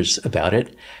couple papers about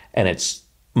it, and it's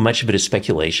much of it is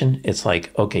speculation. It's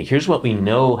like, okay, here's what we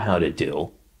know how to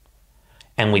do,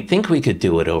 and we think we could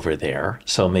do it over there,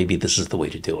 so maybe this is the way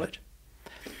to do it.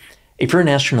 If you're an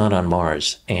astronaut on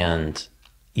Mars and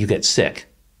you get sick,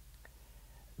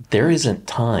 there isn't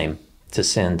time to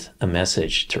send a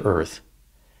message to Earth,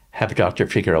 have a doctor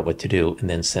figure out what to do, and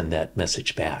then send that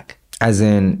message back. As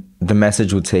in, the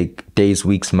message would take days,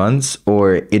 weeks, months,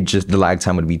 or it just, the lag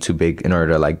time would be too big in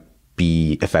order to like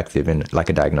be effective in like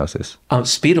a diagnosis?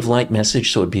 Speed of light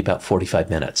message, so it'd be about 45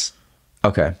 minutes.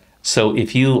 Okay. So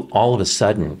if you all of a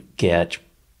sudden get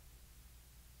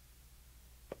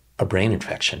a brain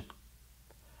infection,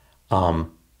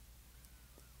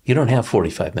 you don't have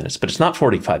 45 minutes, but it's not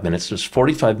 45 minutes. There's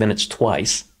 45 minutes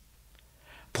twice,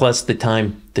 plus the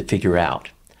time to figure out.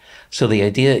 So the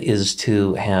idea is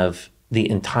to have the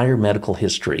entire medical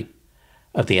history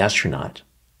of the astronaut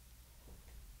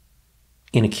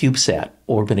in a CubeSat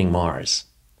orbiting Mars,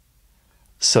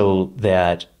 so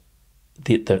that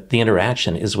the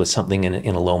interaction is with something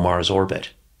in a low Mars orbit.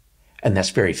 And that's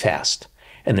very fast.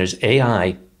 And there's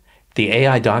AI. The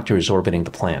AI doctor is orbiting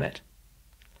the planet.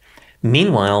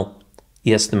 Meanwhile,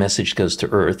 yes, the message goes to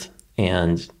Earth.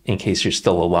 And in case you're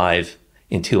still alive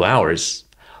in 2 hours,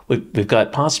 we've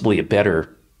got possibly a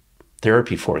better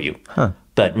therapy for you. Huh.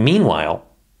 But meanwhile,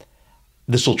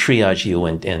 this will triage you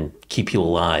and keep you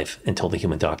alive until the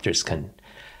human doctors can.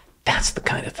 That's the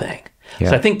kind of thing.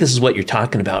 Yeah. So I think this is what you're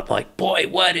talking about. Like, boy,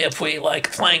 what if we like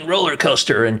flying roller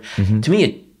coaster? And to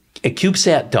me, a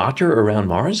CubeSat doctor around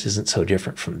Mars isn't so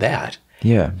different from that.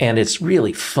 Yeah. And it's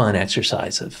really fun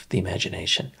exercise of the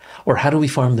imagination. Or how do we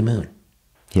farm the moon?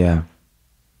 Yeah.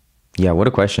 Yeah, what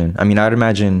a question. I mean, I'd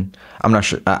imagine, I'm not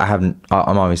sure, I'm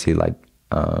obviously like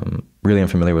really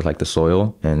unfamiliar with like the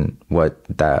soil and what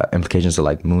the implications of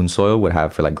like moon soil would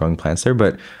have for like growing plants there,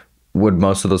 but would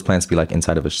most of those plants be like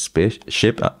inside of a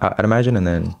ship, I'd imagine, and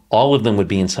then? All of them would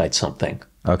be inside something.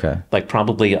 Okay. Like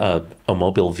probably a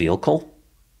mobile vehicle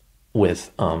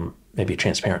with maybe a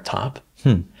transparent top.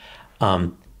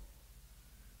 I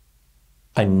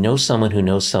know someone who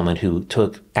knows someone who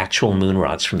took actual moon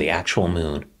rocks from the actual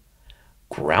moon,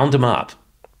 ground them up,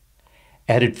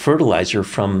 added fertilizer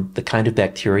from the kind of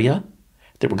bacteria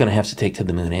that we're going to have to take to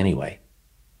the moon anyway.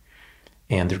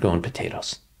 And they're growing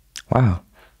potatoes. Wow.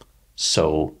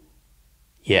 So,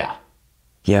 yeah.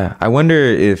 Yeah. I wonder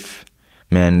if,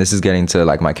 man, this is getting to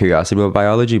like my curiosity about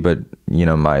biology, but you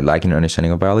know, my liking and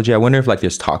understanding of biology. I wonder if like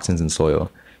there's toxins in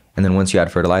soil. And then once you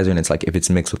add fertilizer and it's like, if it's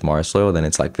mixed with Mars soil, then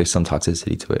it's like, there's some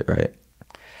toxicity to it, right?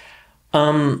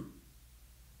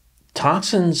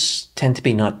 Toxins tend to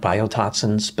be not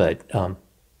biotoxins, but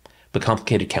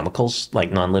complicated chemicals,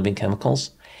 like non-living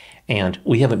chemicals. And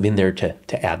we haven't been there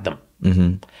to add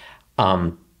them.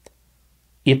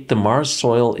 If the Mars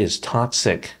soil is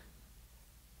toxic,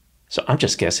 so I'm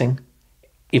just guessing,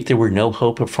 if there were no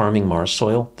hope of farming Mars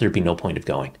soil, there'd be no point of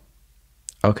going.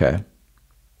 Okay.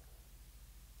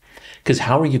 Because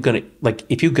how are you going to, like,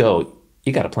 if you go,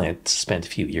 you got to plan to spend a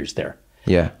few years there.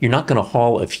 Yeah. You're not going to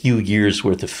haul a few years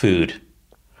worth of food,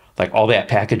 like all that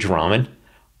packaged ramen,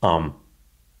 to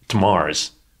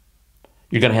Mars.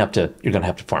 You're going to have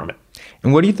to farm it.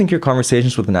 And what do you think your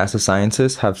conversations with NASA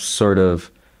scientists have sort of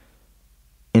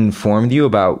informed you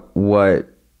about what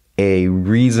a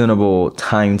reasonable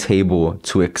timetable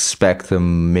to expect the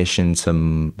mission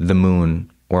to the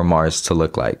moon or Mars to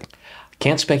look like?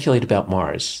 Can't speculate about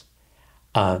Mars.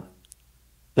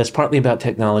 That's partly about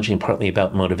technology and partly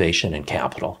about motivation and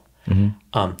capital.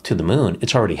 To the moon,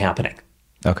 it's already happening.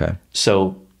 Okay.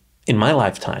 So in my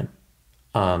lifetime,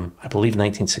 I believe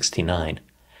 1969,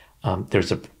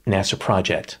 there's a NASA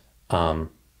project,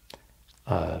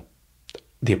 the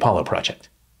Apollo project.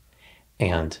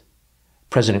 And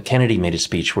President Kennedy made a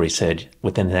speech where he said,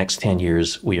 within the next 10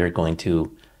 years, we are going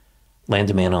to land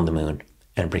a man on the moon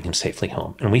and bring him safely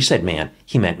home. And we said man,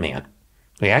 he meant man.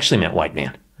 We actually meant white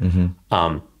man.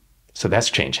 So that's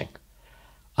changing.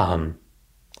 The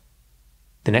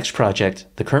next project,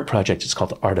 the current project is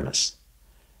called Artemis.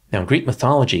 Now, in Greek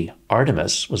mythology,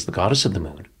 Artemis was the goddess of the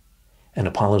moon and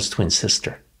Apollo's twin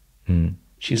sister.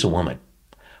 She's a woman.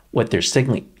 What they're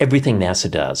signaling, everything NASA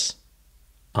does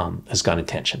has got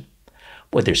intention.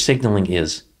 What they're signaling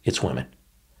is it's women.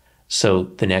 So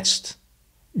the next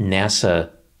NASA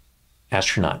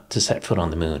astronaut to set foot on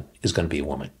the moon is going to be a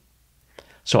woman.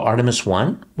 So Artemis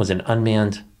 1 was an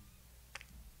unmanned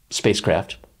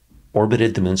spacecraft,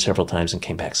 orbited the moon several times and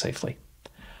came back safely.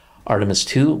 Artemis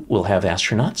 2 will have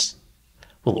astronauts,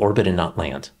 will orbit and not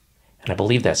land. And I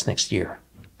believe that's next year.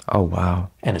 Oh, wow.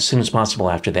 And as soon as possible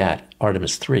after that,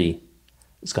 Artemis 3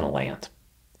 is going to land.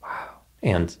 Wow.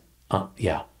 And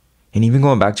yeah. And even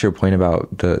going back to your point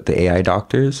about the AI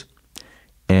doctors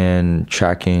and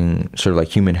tracking sort of like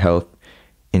human health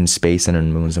in space and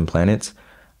on moons and planets,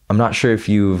 I'm not sure if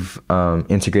you've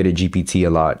integrated GPT a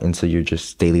lot into your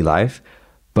just daily life,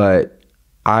 but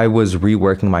I was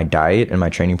reworking my diet and my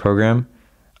training program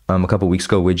a couple weeks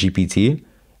ago with GPT.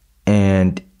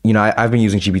 And, you know, I've been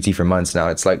using GPT for months now.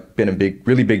 It's like been a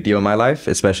really big deal in my life,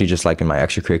 especially just like in my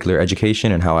extracurricular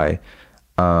education and how I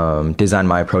design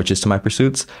my approaches to my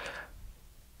pursuits.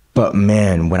 But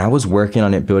man, when I was working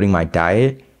on it, building my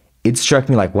diet, it struck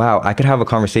me like, wow, I could have a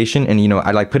conversation and, you know,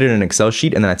 I'd like put it in an Excel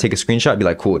sheet and then I'd take a screenshot, be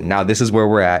like, cool, now this is where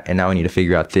we're at. And now I need to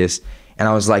figure out this. And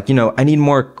I was like, you know, I need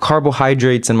more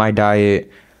carbohydrates in my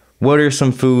diet. What are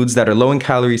some foods that are low in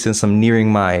calories since I'm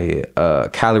nearing my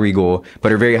calorie goal,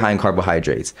 but are very high in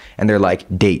carbohydrates? And they're like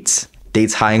dates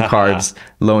high in carbs,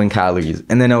 low in calories.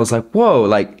 And then I was like, whoa,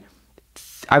 like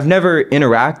I've never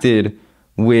interacted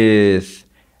with,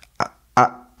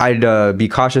 I'd be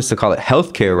cautious to call it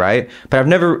healthcare, right? But I've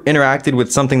never interacted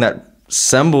with something that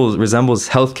resembles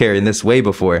healthcare in this way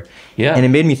before. Yeah. And it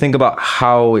made me think about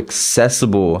how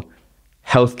accessible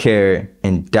healthcare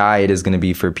and diet is going to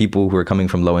be for people who are coming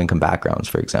from low income backgrounds,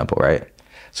 for example, right?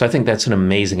 So I think that's an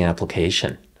amazing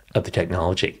application of the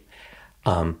technology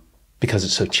because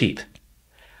it's so cheap.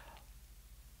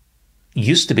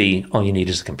 Used to be all you need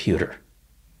is a computer.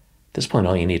 At this point,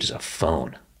 all you need is a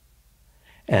phone.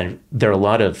 And there are a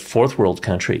lot of fourth world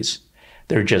countries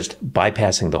that are just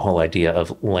bypassing the whole idea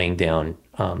of laying down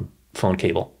phone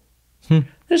cable. They're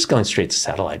just going straight to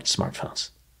satellite smartphones.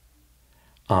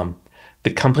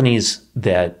 The companies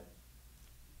that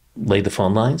lay the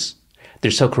phone lines, they're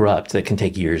so corrupt that it can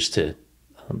take years to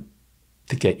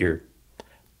get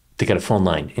a phone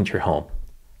line into your home.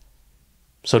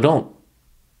 So don't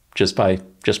just buy a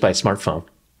smartphone.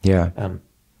 Yeah.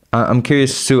 I'm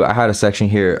curious too. I had a section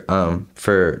here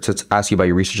to ask you about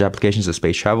your research applications of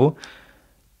space travel.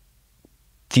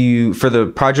 For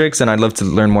the projects, and I'd love to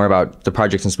learn more about the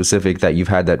projects in specific that you've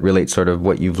had that relate sort of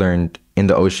what you've learned in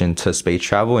the ocean to space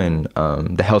travel and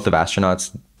the health of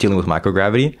astronauts dealing with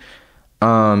microgravity.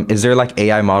 Is there like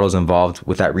AI models involved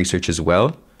with that research as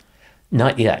well?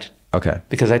 Not yet. Okay.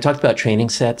 Because I talked about training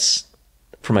sets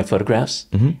for my photographs,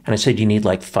 and I said you need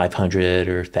like 500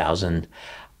 or 1,000.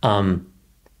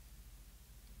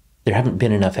 There haven't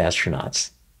been enough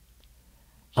astronauts.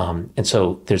 And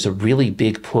so there's a really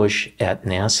big push at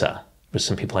NASA with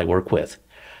some people I work with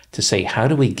to say, how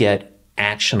do we get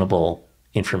actionable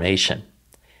information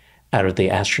out of the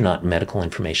astronaut medical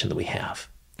information that we have?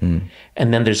 And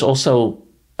then there's also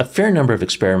a fair number of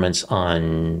experiments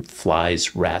on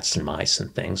flies, rats, and mice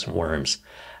and things, and worms.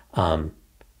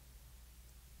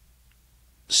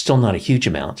 Still not a huge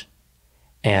amount.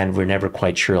 And we're never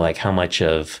quite sure like how much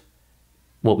of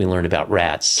what we learned about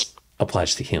rats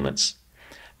applies to humans.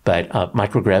 But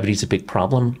microgravity is a big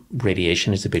problem.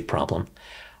 Radiation is a big problem.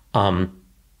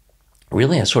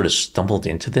 Really, I sort of stumbled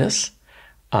into this.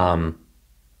 There's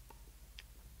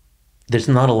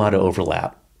not a lot of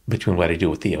overlap between what I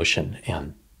do with the ocean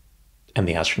and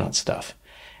the astronaut stuff.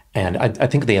 And I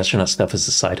think of the astronaut stuff as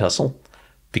a side hustle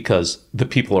because the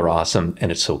people are awesome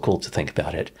and it's so cool to think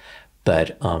about it.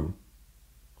 But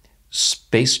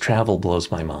space travel blows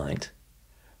my mind,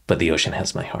 but the ocean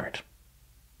has my heart.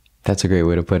 That's a great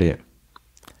way to put it.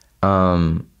 Are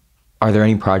there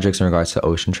any projects in regards to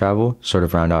ocean travel, sort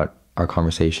of round out our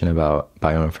conversation about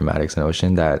bioinformatics and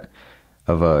ocean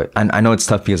I know it's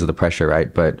tough because of the pressure,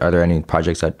 right? But are there any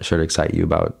projects that sort of excite you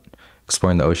about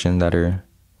exploring the ocean that are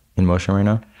in motion right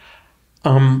now?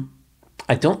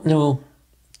 I don't know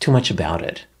too much about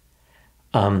it.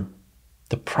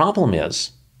 The problem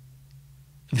is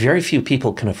very few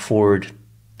people can afford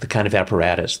the kind of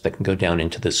apparatus that can go down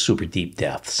into the super deep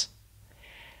depths.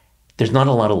 There's not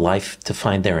a lot of life to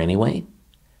find there anyway,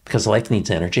 because life needs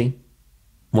energy.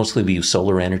 Mostly we use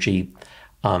solar energy.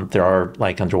 There are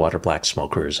like underwater black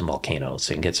smokers and volcanoes,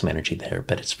 so you can get some energy there,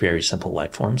 but it's very simple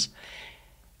life forms.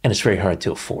 And it's very hard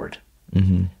to afford.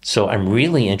 So I'm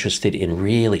really interested in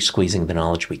really squeezing the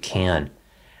knowledge we can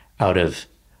out of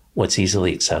what's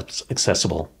easily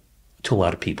accessible to a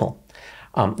lot of people.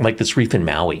 Like this reef in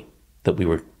Maui that we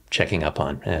were checking up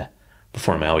on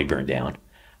before Maui burned down.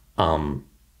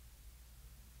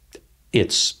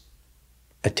 It's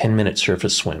a 10-minute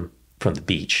surface swim from the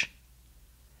beach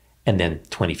and then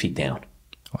 20 feet down.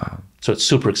 Wow. So it's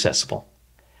super accessible.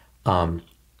 And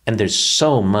there's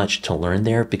so much to learn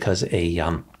there because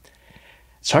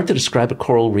it's hard to describe a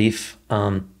coral reef.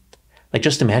 Like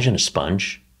just imagine a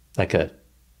sponge, like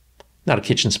not a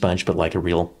kitchen sponge, but like a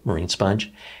real marine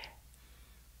sponge.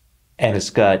 And it's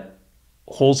got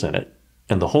holes in it,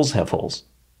 and the holes have holes,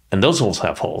 and those holes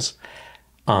have holes.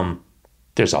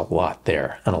 There's a lot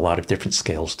there and a lot of different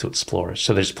scales to explore.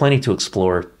 So there's plenty to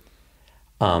explore.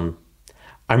 I'm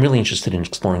really interested in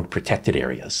exploring protected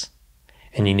areas,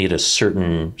 and you need a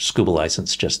certain scuba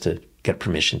license just to get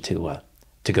permission to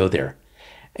go there.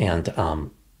 And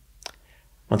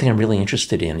one thing I'm really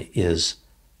interested in is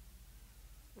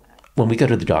when we go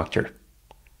to the doctor,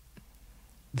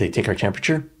 they take our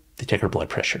temperature, they take our blood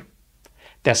pressure.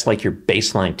 That's like your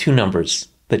baseline, 2 numbers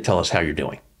that tell us how you're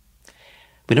doing.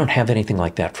 We don't have anything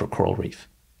like that for a coral reef.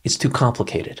 It's too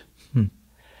complicated.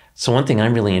 So one thing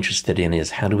I'm really interested in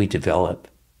is how do we develop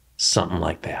something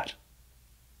like that?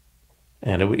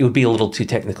 And it would be a little too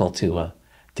technical to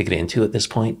get into at this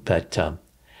point, but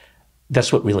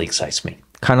that's what really excites me.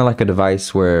 Kind of like a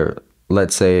device where,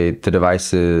 let's say the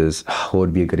device is, what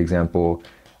would be a good example?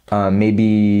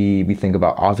 Maybe we think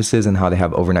about offices and how they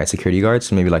have overnight security guards.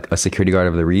 So maybe like a security guard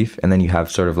of the reef, and then you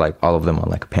have sort of like all of them on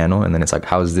like a panel, and then it's like,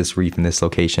 how is this reef in this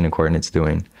location and coordinates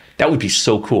doing? That would be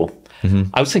so cool.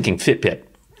 I was thinking Fitbit,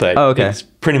 but it's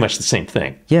pretty much the same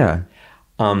thing. Yeah.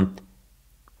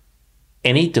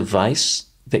 Any device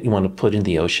that you want to put in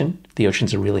the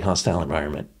ocean's a really hostile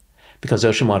environment because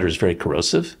ocean water is very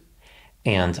corrosive,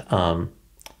 and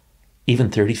even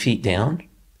 30 feet down,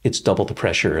 it's double the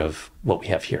pressure of what we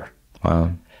have here.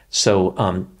 Wow.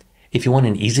 So if you want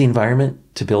an easy environment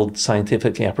to build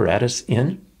scientific apparatus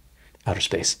in, outer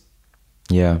space.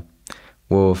 Yeah.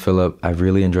 Well, Philip, I've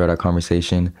really enjoyed our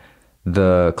conversation.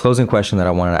 The closing question that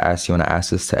I wanted to ask you, and I ask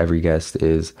this to every guest,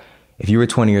 is if you were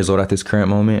 20 years old at this current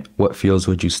moment, what fields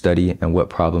would you study and what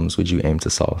problems would you aim to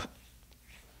solve?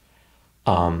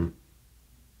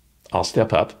 I'll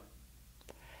step up.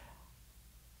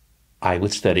 I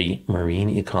would study marine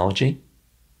ecology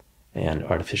and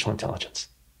artificial intelligence.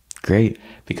 Great.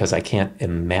 Because I can't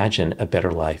imagine a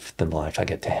better life than the life I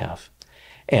get to have.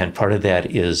 And part of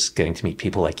that is getting to meet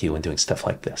people like you and doing stuff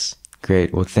like this.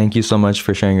 Great. Well, thank you so much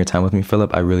for sharing your time with me,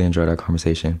 Philip. I really enjoyed our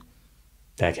conversation.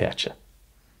 Back at you.